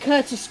loaded?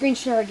 Curtis, screen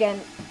share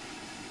again.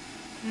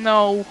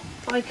 No.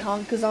 I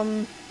can't because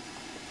I'm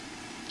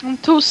I'm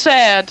too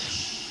sad.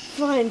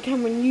 fine.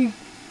 Cameron, you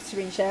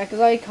screen share because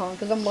I can't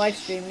because I'm live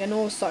streaming and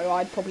also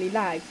I'd probably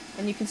lag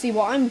and you can see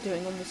what I'm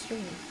doing on the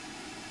stream.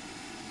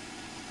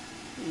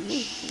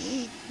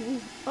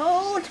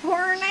 Oh,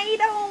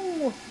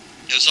 tornado!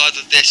 It was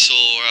either this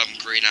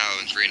or Green Arrow,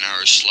 and Green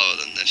Arrow is slower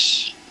than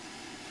this.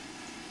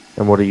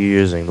 And what are you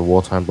using? The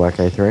Wartime Black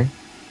A3?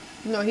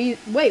 No, he.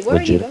 Wait, where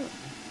are you Legit. going?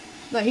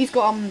 No, he's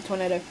got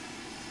tornado.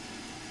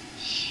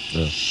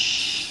 Yeah.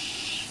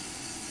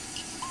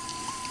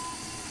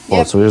 Oh,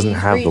 Yep, so he doesn't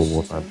he's have the reached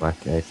Wartime his- Black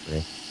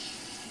A3.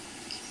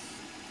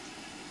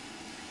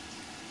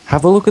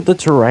 Have a look at the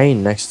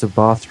terrain next to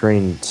Bath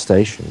Green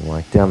Station,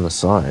 like down the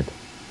side.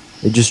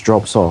 It just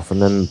drops off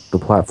and then the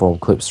platform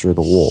clips through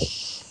the wall.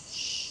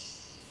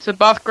 So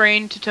Bath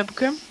Green to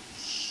Templecombe?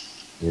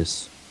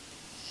 Yes.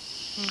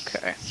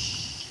 Okay.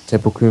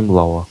 Templecombe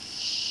lower.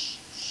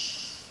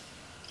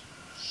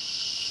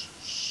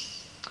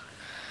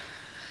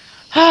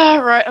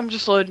 Right, I'm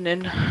just loading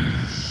in.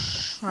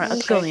 Right,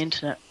 let's go on the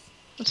internet.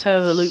 Let's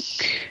have a look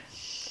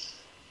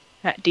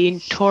at the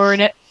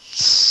internets.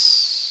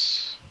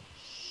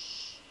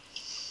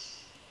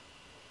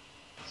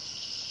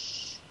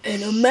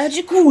 In a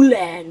magical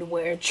land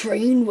where a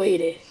train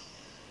waited.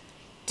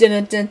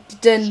 Dun dun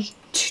dun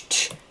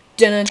dun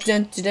dun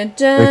dun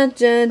dun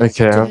dun.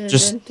 Okay,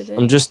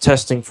 I'm just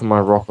testing for my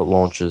rocket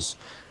launchers,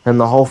 and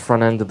the whole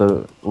front end of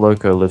the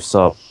loco lifts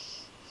up.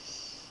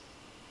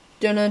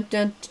 Dun dun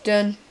dun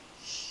dun.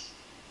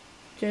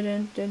 Dun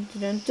dun dun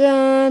dun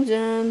dun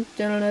dun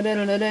dun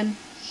dun dun dun.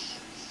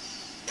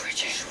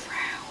 British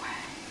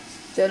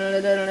Railways. Dun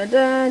dun dun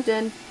dun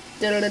dun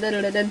dun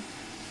dun dun dun.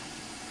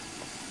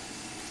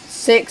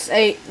 6,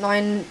 8,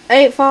 9,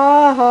 8,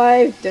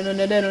 5. Dun dun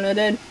dun dun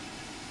dun.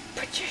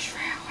 British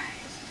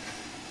Railways.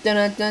 Dun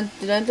dun dun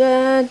dun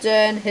dun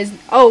dun.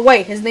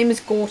 His name is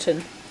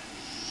Gorton.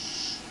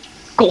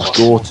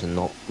 Gorton,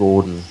 not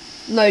Gordon.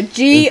 No,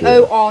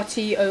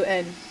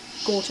 Gorton.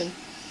 Gorton.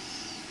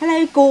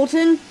 Hello,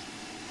 Gorton.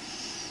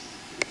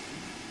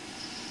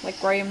 Like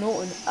Graham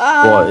Norton.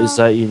 What is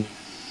that?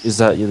 Is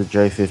that the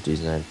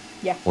J50's name?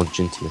 Yeah. Or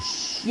Ginty?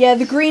 Yeah,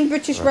 the Green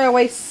British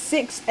Railway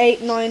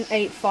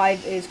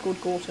 68985 is called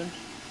Gorton.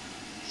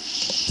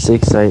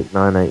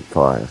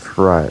 68985.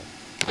 Right.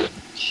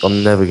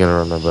 I'm never gonna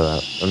remember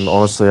that. And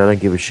honestly, I don't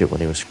give a shit when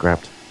he was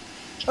scrapped.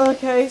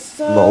 Okay,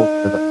 so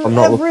I'm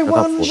not looking it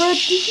up everyone for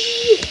ready?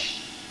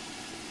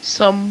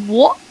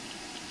 Somewhat.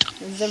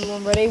 Is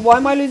everyone ready? Why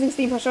am I losing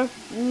steam pressure?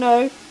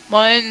 No.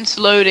 Mine's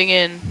loading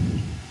in.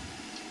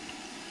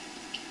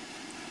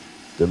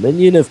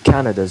 Dominion of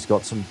Canada's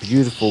got some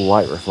beautiful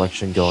light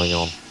reflection going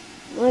on.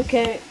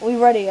 Okay, we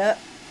ready yet?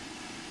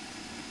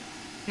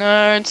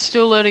 No, it's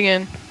still loading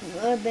in.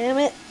 Oh, damn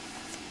it.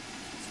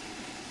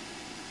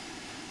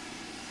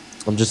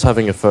 I'm just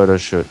having a photo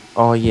shoot.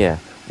 Oh yeah,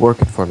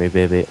 working for me,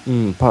 baby.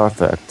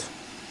 Perfect.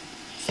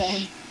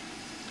 Same.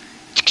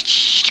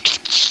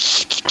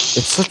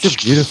 It's such a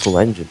beautiful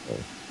engine, though.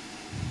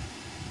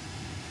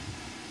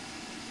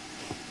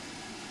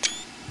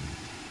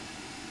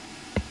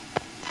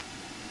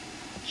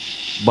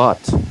 But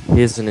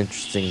here's an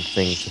interesting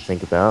thing to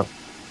think about.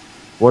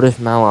 What if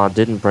Mallard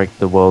didn't break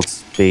the world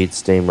speed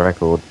steam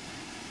record?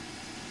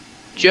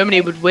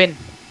 Germany would win.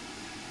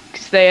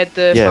 Because they had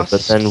the Yeah, but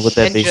fastest then would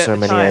there be engine at so the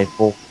many time.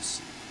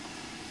 A4s?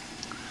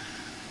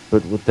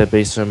 But would there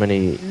be so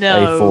many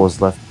No.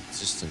 A4s left in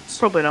existence?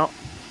 Probably not.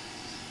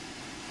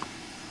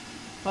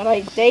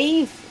 Alright,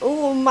 Dave.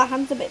 Oh, my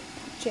hand's a bit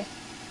patchy.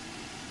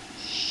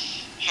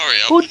 Hurry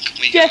up, Good and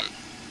can we yeah.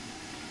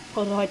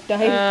 go? Alright,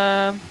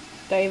 Dave.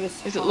 Dave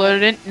Is it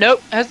loaded in?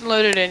 Nope, hasn't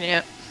loaded in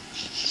yet.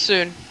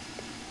 Soon.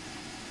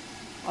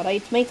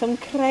 Alright, mate, I'm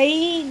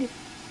Craig.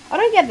 I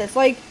don't get this.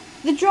 Like,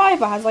 the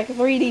driver has like a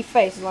 3D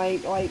face and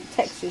like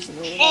textures and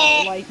all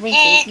that, like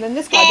wrinkles, and then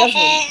this guy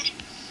doesn't.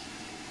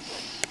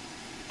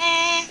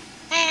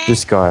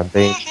 This guy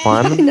being I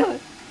fireman? know.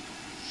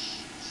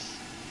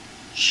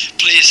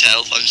 Please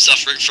help, I'm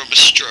suffering from a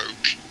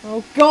stroke.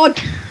 Oh God!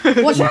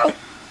 Watch out!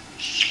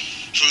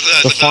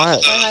 The fire.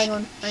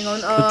 Oh, hang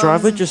on. The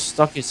driver just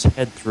stuck his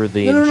head through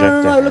the No,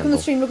 injector look on the handle.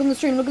 stream. Look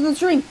on the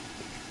stream.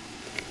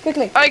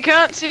 Quickly. I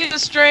can't see the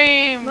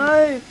stream!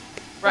 No.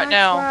 Right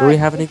now. Do we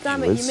have any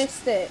Damn it! You viewers?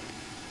 missed it.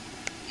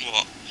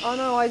 What? Oh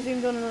no, I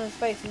zoomed on his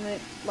face and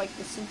it like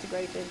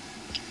disintegrated.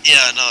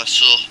 Yeah, no, I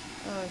saw.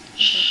 Oh,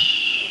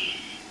 okay.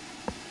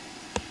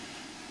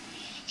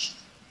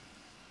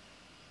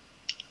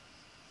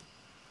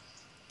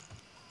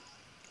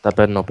 That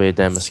better not be a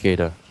damn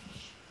mosquito.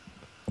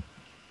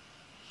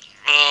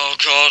 Oh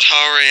god,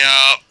 hurry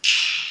up.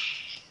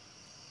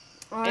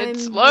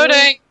 It's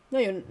loading! No,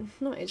 you're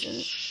no, it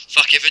isn't.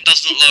 Fuck, if it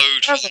doesn't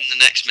load within the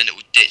next minute,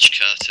 we'll ditch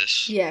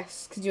Curtis.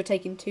 Yes, because you're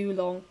taking too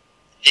long.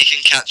 He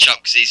can catch up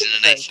because he's in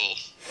an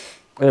 8-4.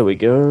 There we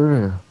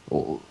go.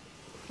 Oh,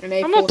 An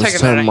I'm not A4. taking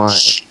let's turn that.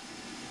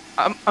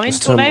 my, I'm in let's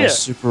turn my tornado.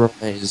 super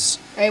amaze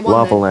A1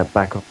 lava then. lamp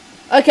back on.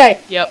 Okay,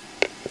 Yep.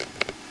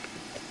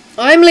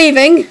 I'm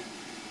leaving.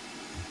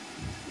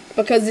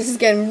 Because this is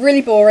getting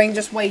really boring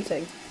just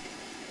waiting.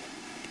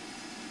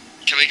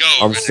 Can we go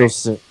I'm already? still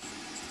sick.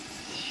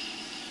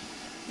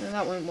 No,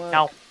 that won't work.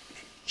 No.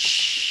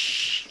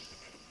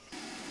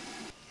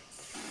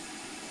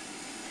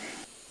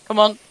 Come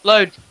on,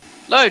 load.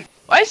 Load.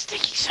 Why is it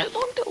taking so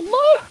long to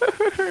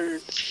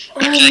load?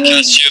 Okay,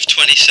 Curtis, you have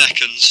 20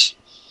 seconds.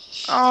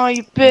 Oh,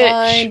 you bitch.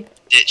 9,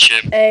 Ditch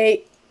him.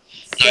 8,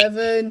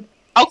 7,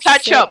 I'll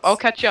catch 6, up. I'll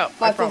catch up.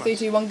 5, 4, 3,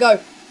 2, 1, go. Are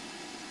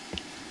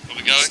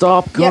we going?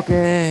 Stop Yep.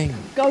 cooking.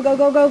 Go, go,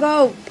 go, go,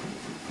 go.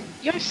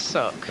 You guys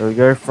suck. There we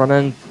go. Front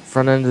end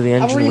of the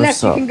I've engine already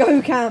lifts left, you up.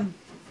 can go, Cam.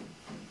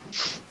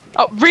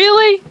 Oh,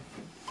 really?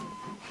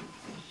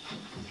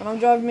 And I'm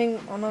driving a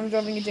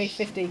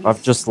J50.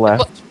 I've just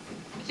left.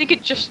 I think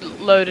it just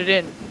loaded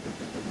in,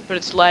 but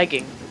it's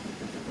lagging.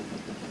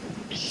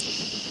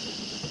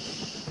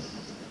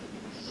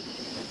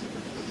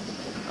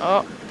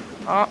 Oh,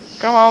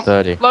 come on.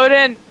 30. Load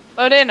in.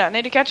 Load in. I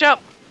need to catch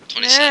up.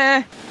 27.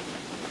 Eh.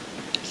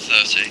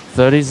 30.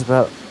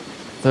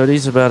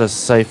 30's about as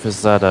safe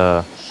as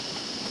that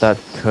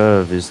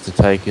curve is to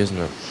take, isn't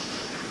it?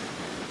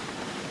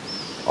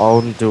 I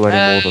wouldn't do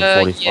any more than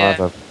 45,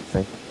 yeah. I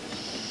think.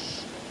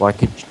 Like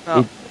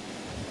Oh.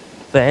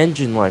 the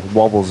engine like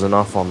wobbles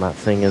enough on that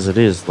thing as it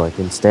is, like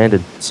in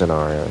standard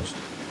scenarios.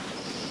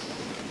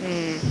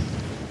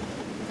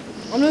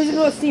 I'm losing a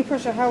lot of steam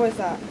pressure, how is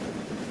that?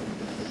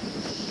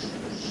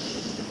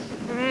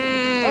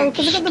 Oh,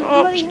 'cause I got the Stop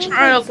bloody trying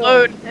handbrakes to on.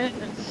 load in.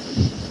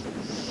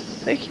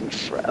 Taking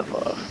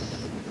forever.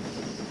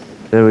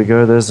 There we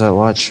go. There's that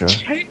light show.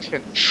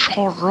 Taking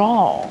so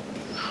long.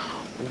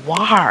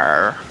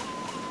 Why?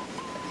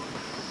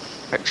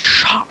 It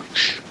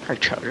sucks. I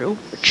tell you,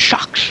 it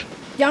sucks.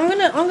 Yeah,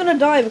 I'm gonna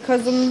die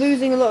because I'm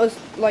losing a lot of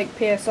like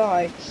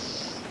PSI.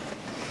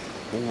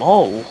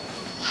 Whoa.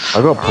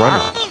 I got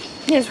plenty.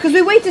 Yes, because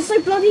we waited so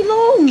bloody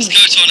long. Let's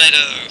go,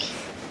 Tornado!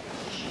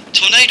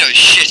 Tornado's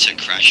shit at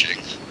crashing.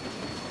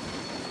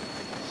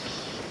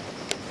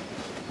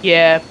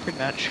 Yeah, pretty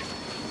much.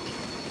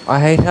 I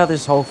hate how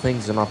this whole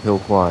thing's an uphill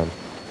climb.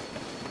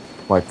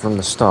 Like from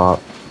the start.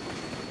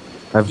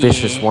 A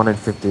vicious Yeah. 1 in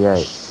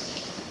 58.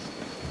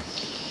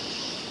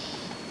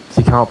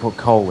 So you can't put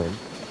coal in.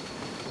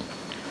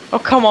 Oh,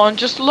 come on,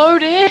 just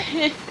load it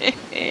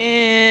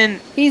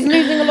in. He's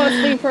losing a lot of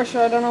steam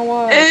pressure. I don't know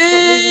why. Stop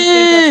losing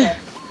steam pressure.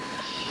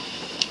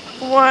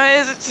 Why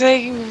is it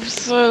taking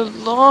so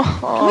long?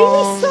 Can we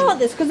restart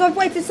this? Because I've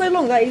waited so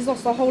long that he's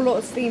lost a whole lot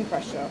of steam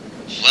pressure. Well,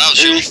 that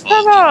was your Shut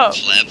fault, up.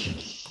 pleb.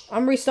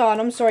 I'm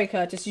restarting. I'm sorry,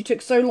 Curtis. You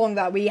took so long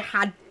that we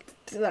had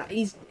that.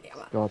 He's.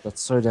 God,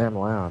 that's so damn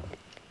loud.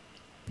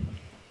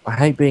 I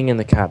hate being in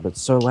the cab,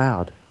 it's so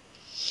loud.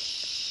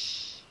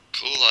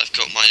 Cool, I've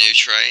got my new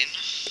train.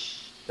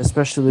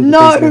 Especially with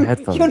No, these new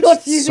headphones. you're not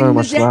It's using so the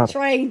much jet louder.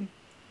 train.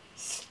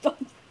 Stop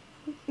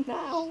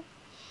now.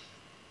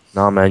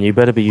 Nah, man, you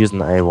better be using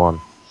the A1.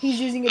 He's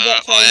using a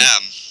jet train. I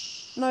am.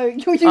 No,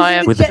 you're using I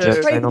am the With the jet,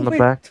 jet train on the with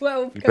back?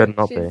 12 You better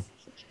not be. coaches.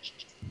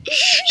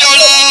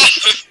 YOLO!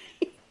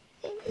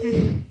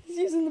 He's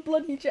using the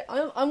bloody jet.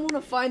 I want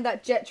to find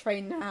that jet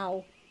train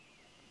now.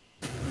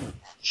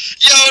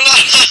 YOLO!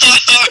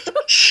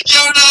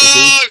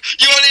 YOLO!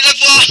 You only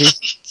live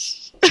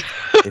once!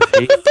 If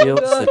he feels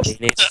that he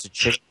needs to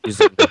check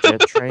using the jet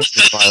train,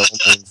 then by all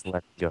means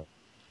let it go.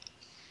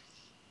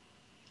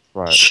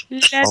 Right.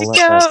 Let I'll it let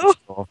that go.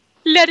 just go off.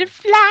 Let it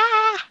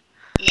fly.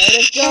 Let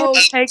it go.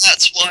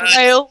 That's why I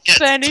Rails get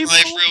to anymore.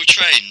 drive real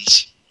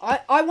trains.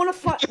 I want to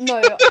find.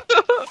 No.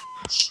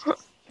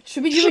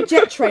 Should we do a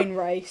jet train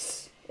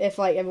race? If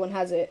like everyone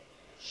has it.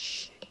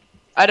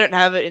 I don't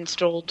have it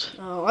installed.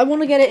 Oh, I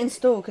want to get it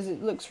installed because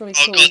it looks really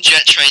Oh cool. god,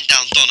 jet train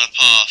down Donna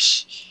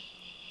Pass.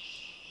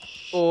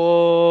 that'd be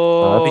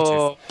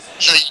Oh.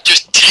 No, you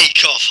just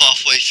take off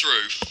halfway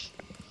through.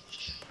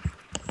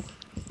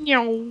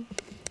 No.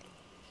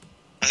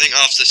 I think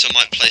after this I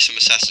might play some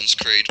Assassin's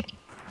Creed.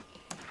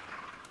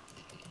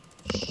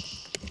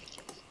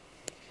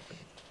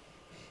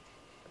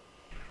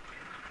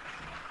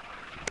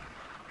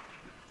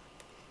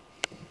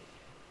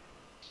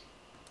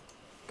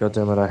 God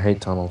damn it, I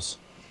hate tunnels.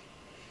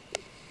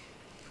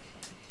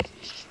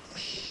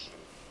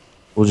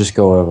 We'll just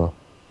go over. Go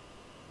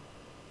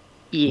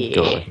Yeah.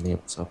 over and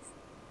himself.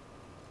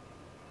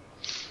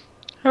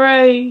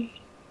 Hooray.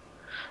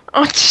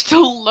 Oh, it's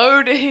still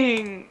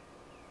loading.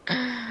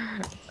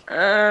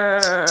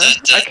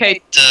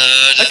 Okay.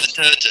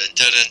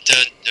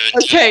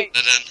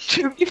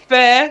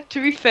 Okay. To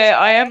be fair,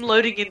 I am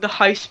loading in the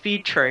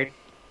high-speed train.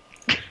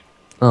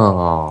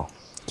 Oh.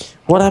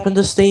 What happened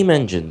to steam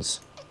engines?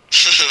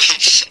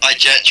 I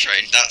jet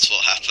trained, that's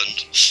what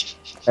happened.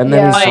 And then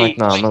Yeah. he's like,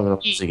 no, I'm not going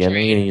to use it again. I'm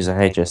going to use a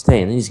HST,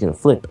 and then he's going to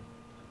flip.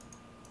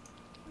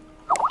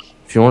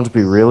 If you want to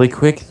be really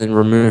quick, then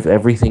remove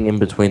everything in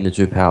between the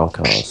two power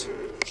cars.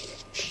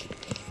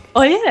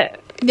 Oh yeah.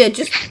 Yeah,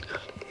 just.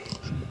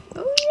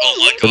 Oh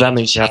my But god, that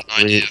means you have just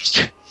had an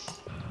to idea.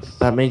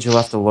 That means you'll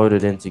have to load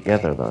it in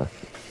together, though.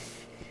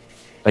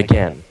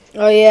 Again.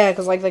 Oh yeah,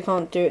 because like they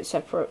can't do it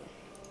separate.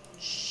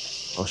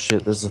 Oh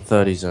shit, there's a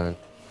 30 zone.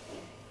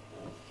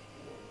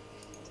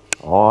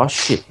 Oh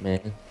shit,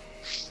 man.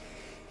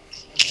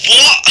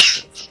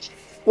 What?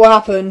 What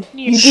happened?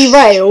 You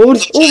derailed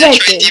The train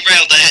already.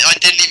 derailed, I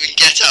didn't even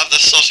get out of the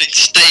sodding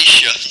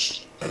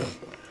station.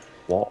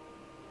 What?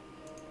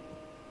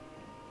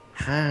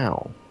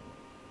 How?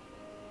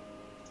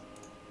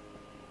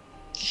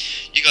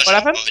 You guys What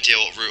have happened? no idea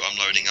what route I'm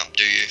loading up,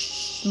 do you?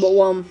 But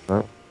one.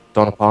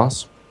 Donna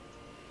Pass?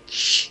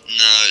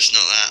 No, it's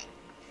not that.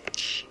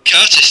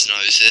 Curtis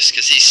knows this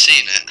because he's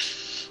seen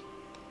it.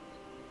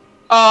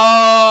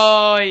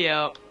 Oh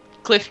yeah.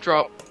 Cliff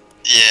drop.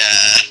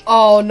 Yeah.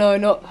 Oh no,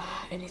 not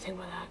anything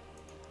like that.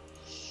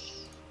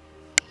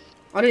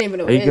 I don't even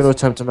know Are what you it going to is.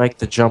 attempt to make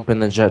the jump in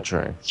the jet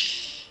train?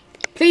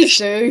 Please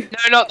do.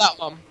 No, not that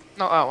one.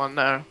 Not that one.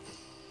 No.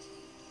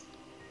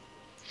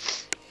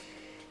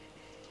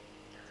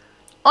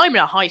 I'm in a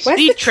Where's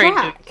high-speed the train.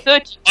 track?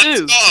 32. I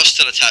forgot I was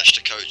still attached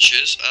to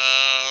coaches.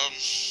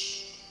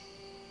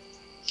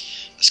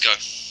 Let's go.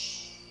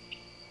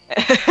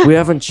 We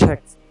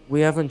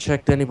haven't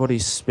checked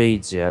anybody's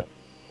speeds yet.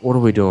 What are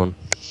we doing?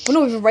 We're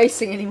not even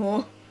racing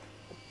anymore.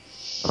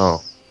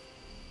 Oh.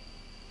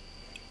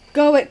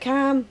 Go it,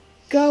 Cam.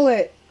 Go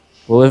it.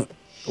 Well,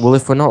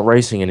 if we're not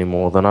racing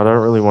anymore, then I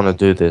don't really want to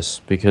do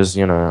this because,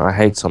 you know, I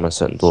hate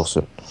Somerset and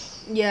Dorset.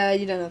 Yeah,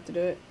 you don't have to do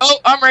it. Oh,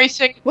 I'm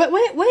racing. Where'd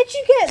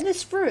you get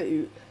this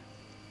fruit?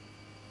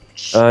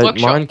 Workshop.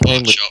 Mine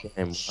came with Workshop. the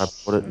game. I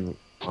put it in.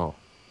 Oh.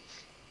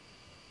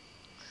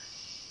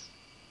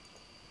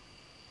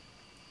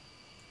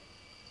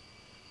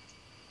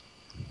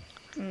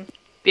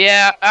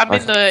 Yeah, I'm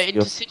in I- the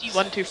you're- Intercity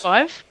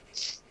 125.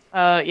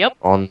 Yep.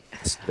 On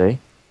SD.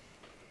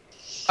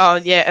 Oh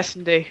yeah,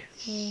 S&D.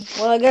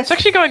 Well, I guess It's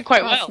actually going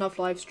quite that's well. enough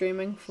live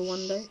streaming for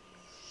one day.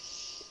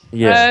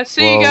 Yeah.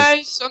 See you well,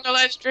 guys on the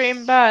live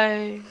stream.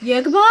 Bye.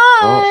 Yeah,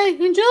 goodbye.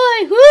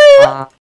 Enjoy. Woo!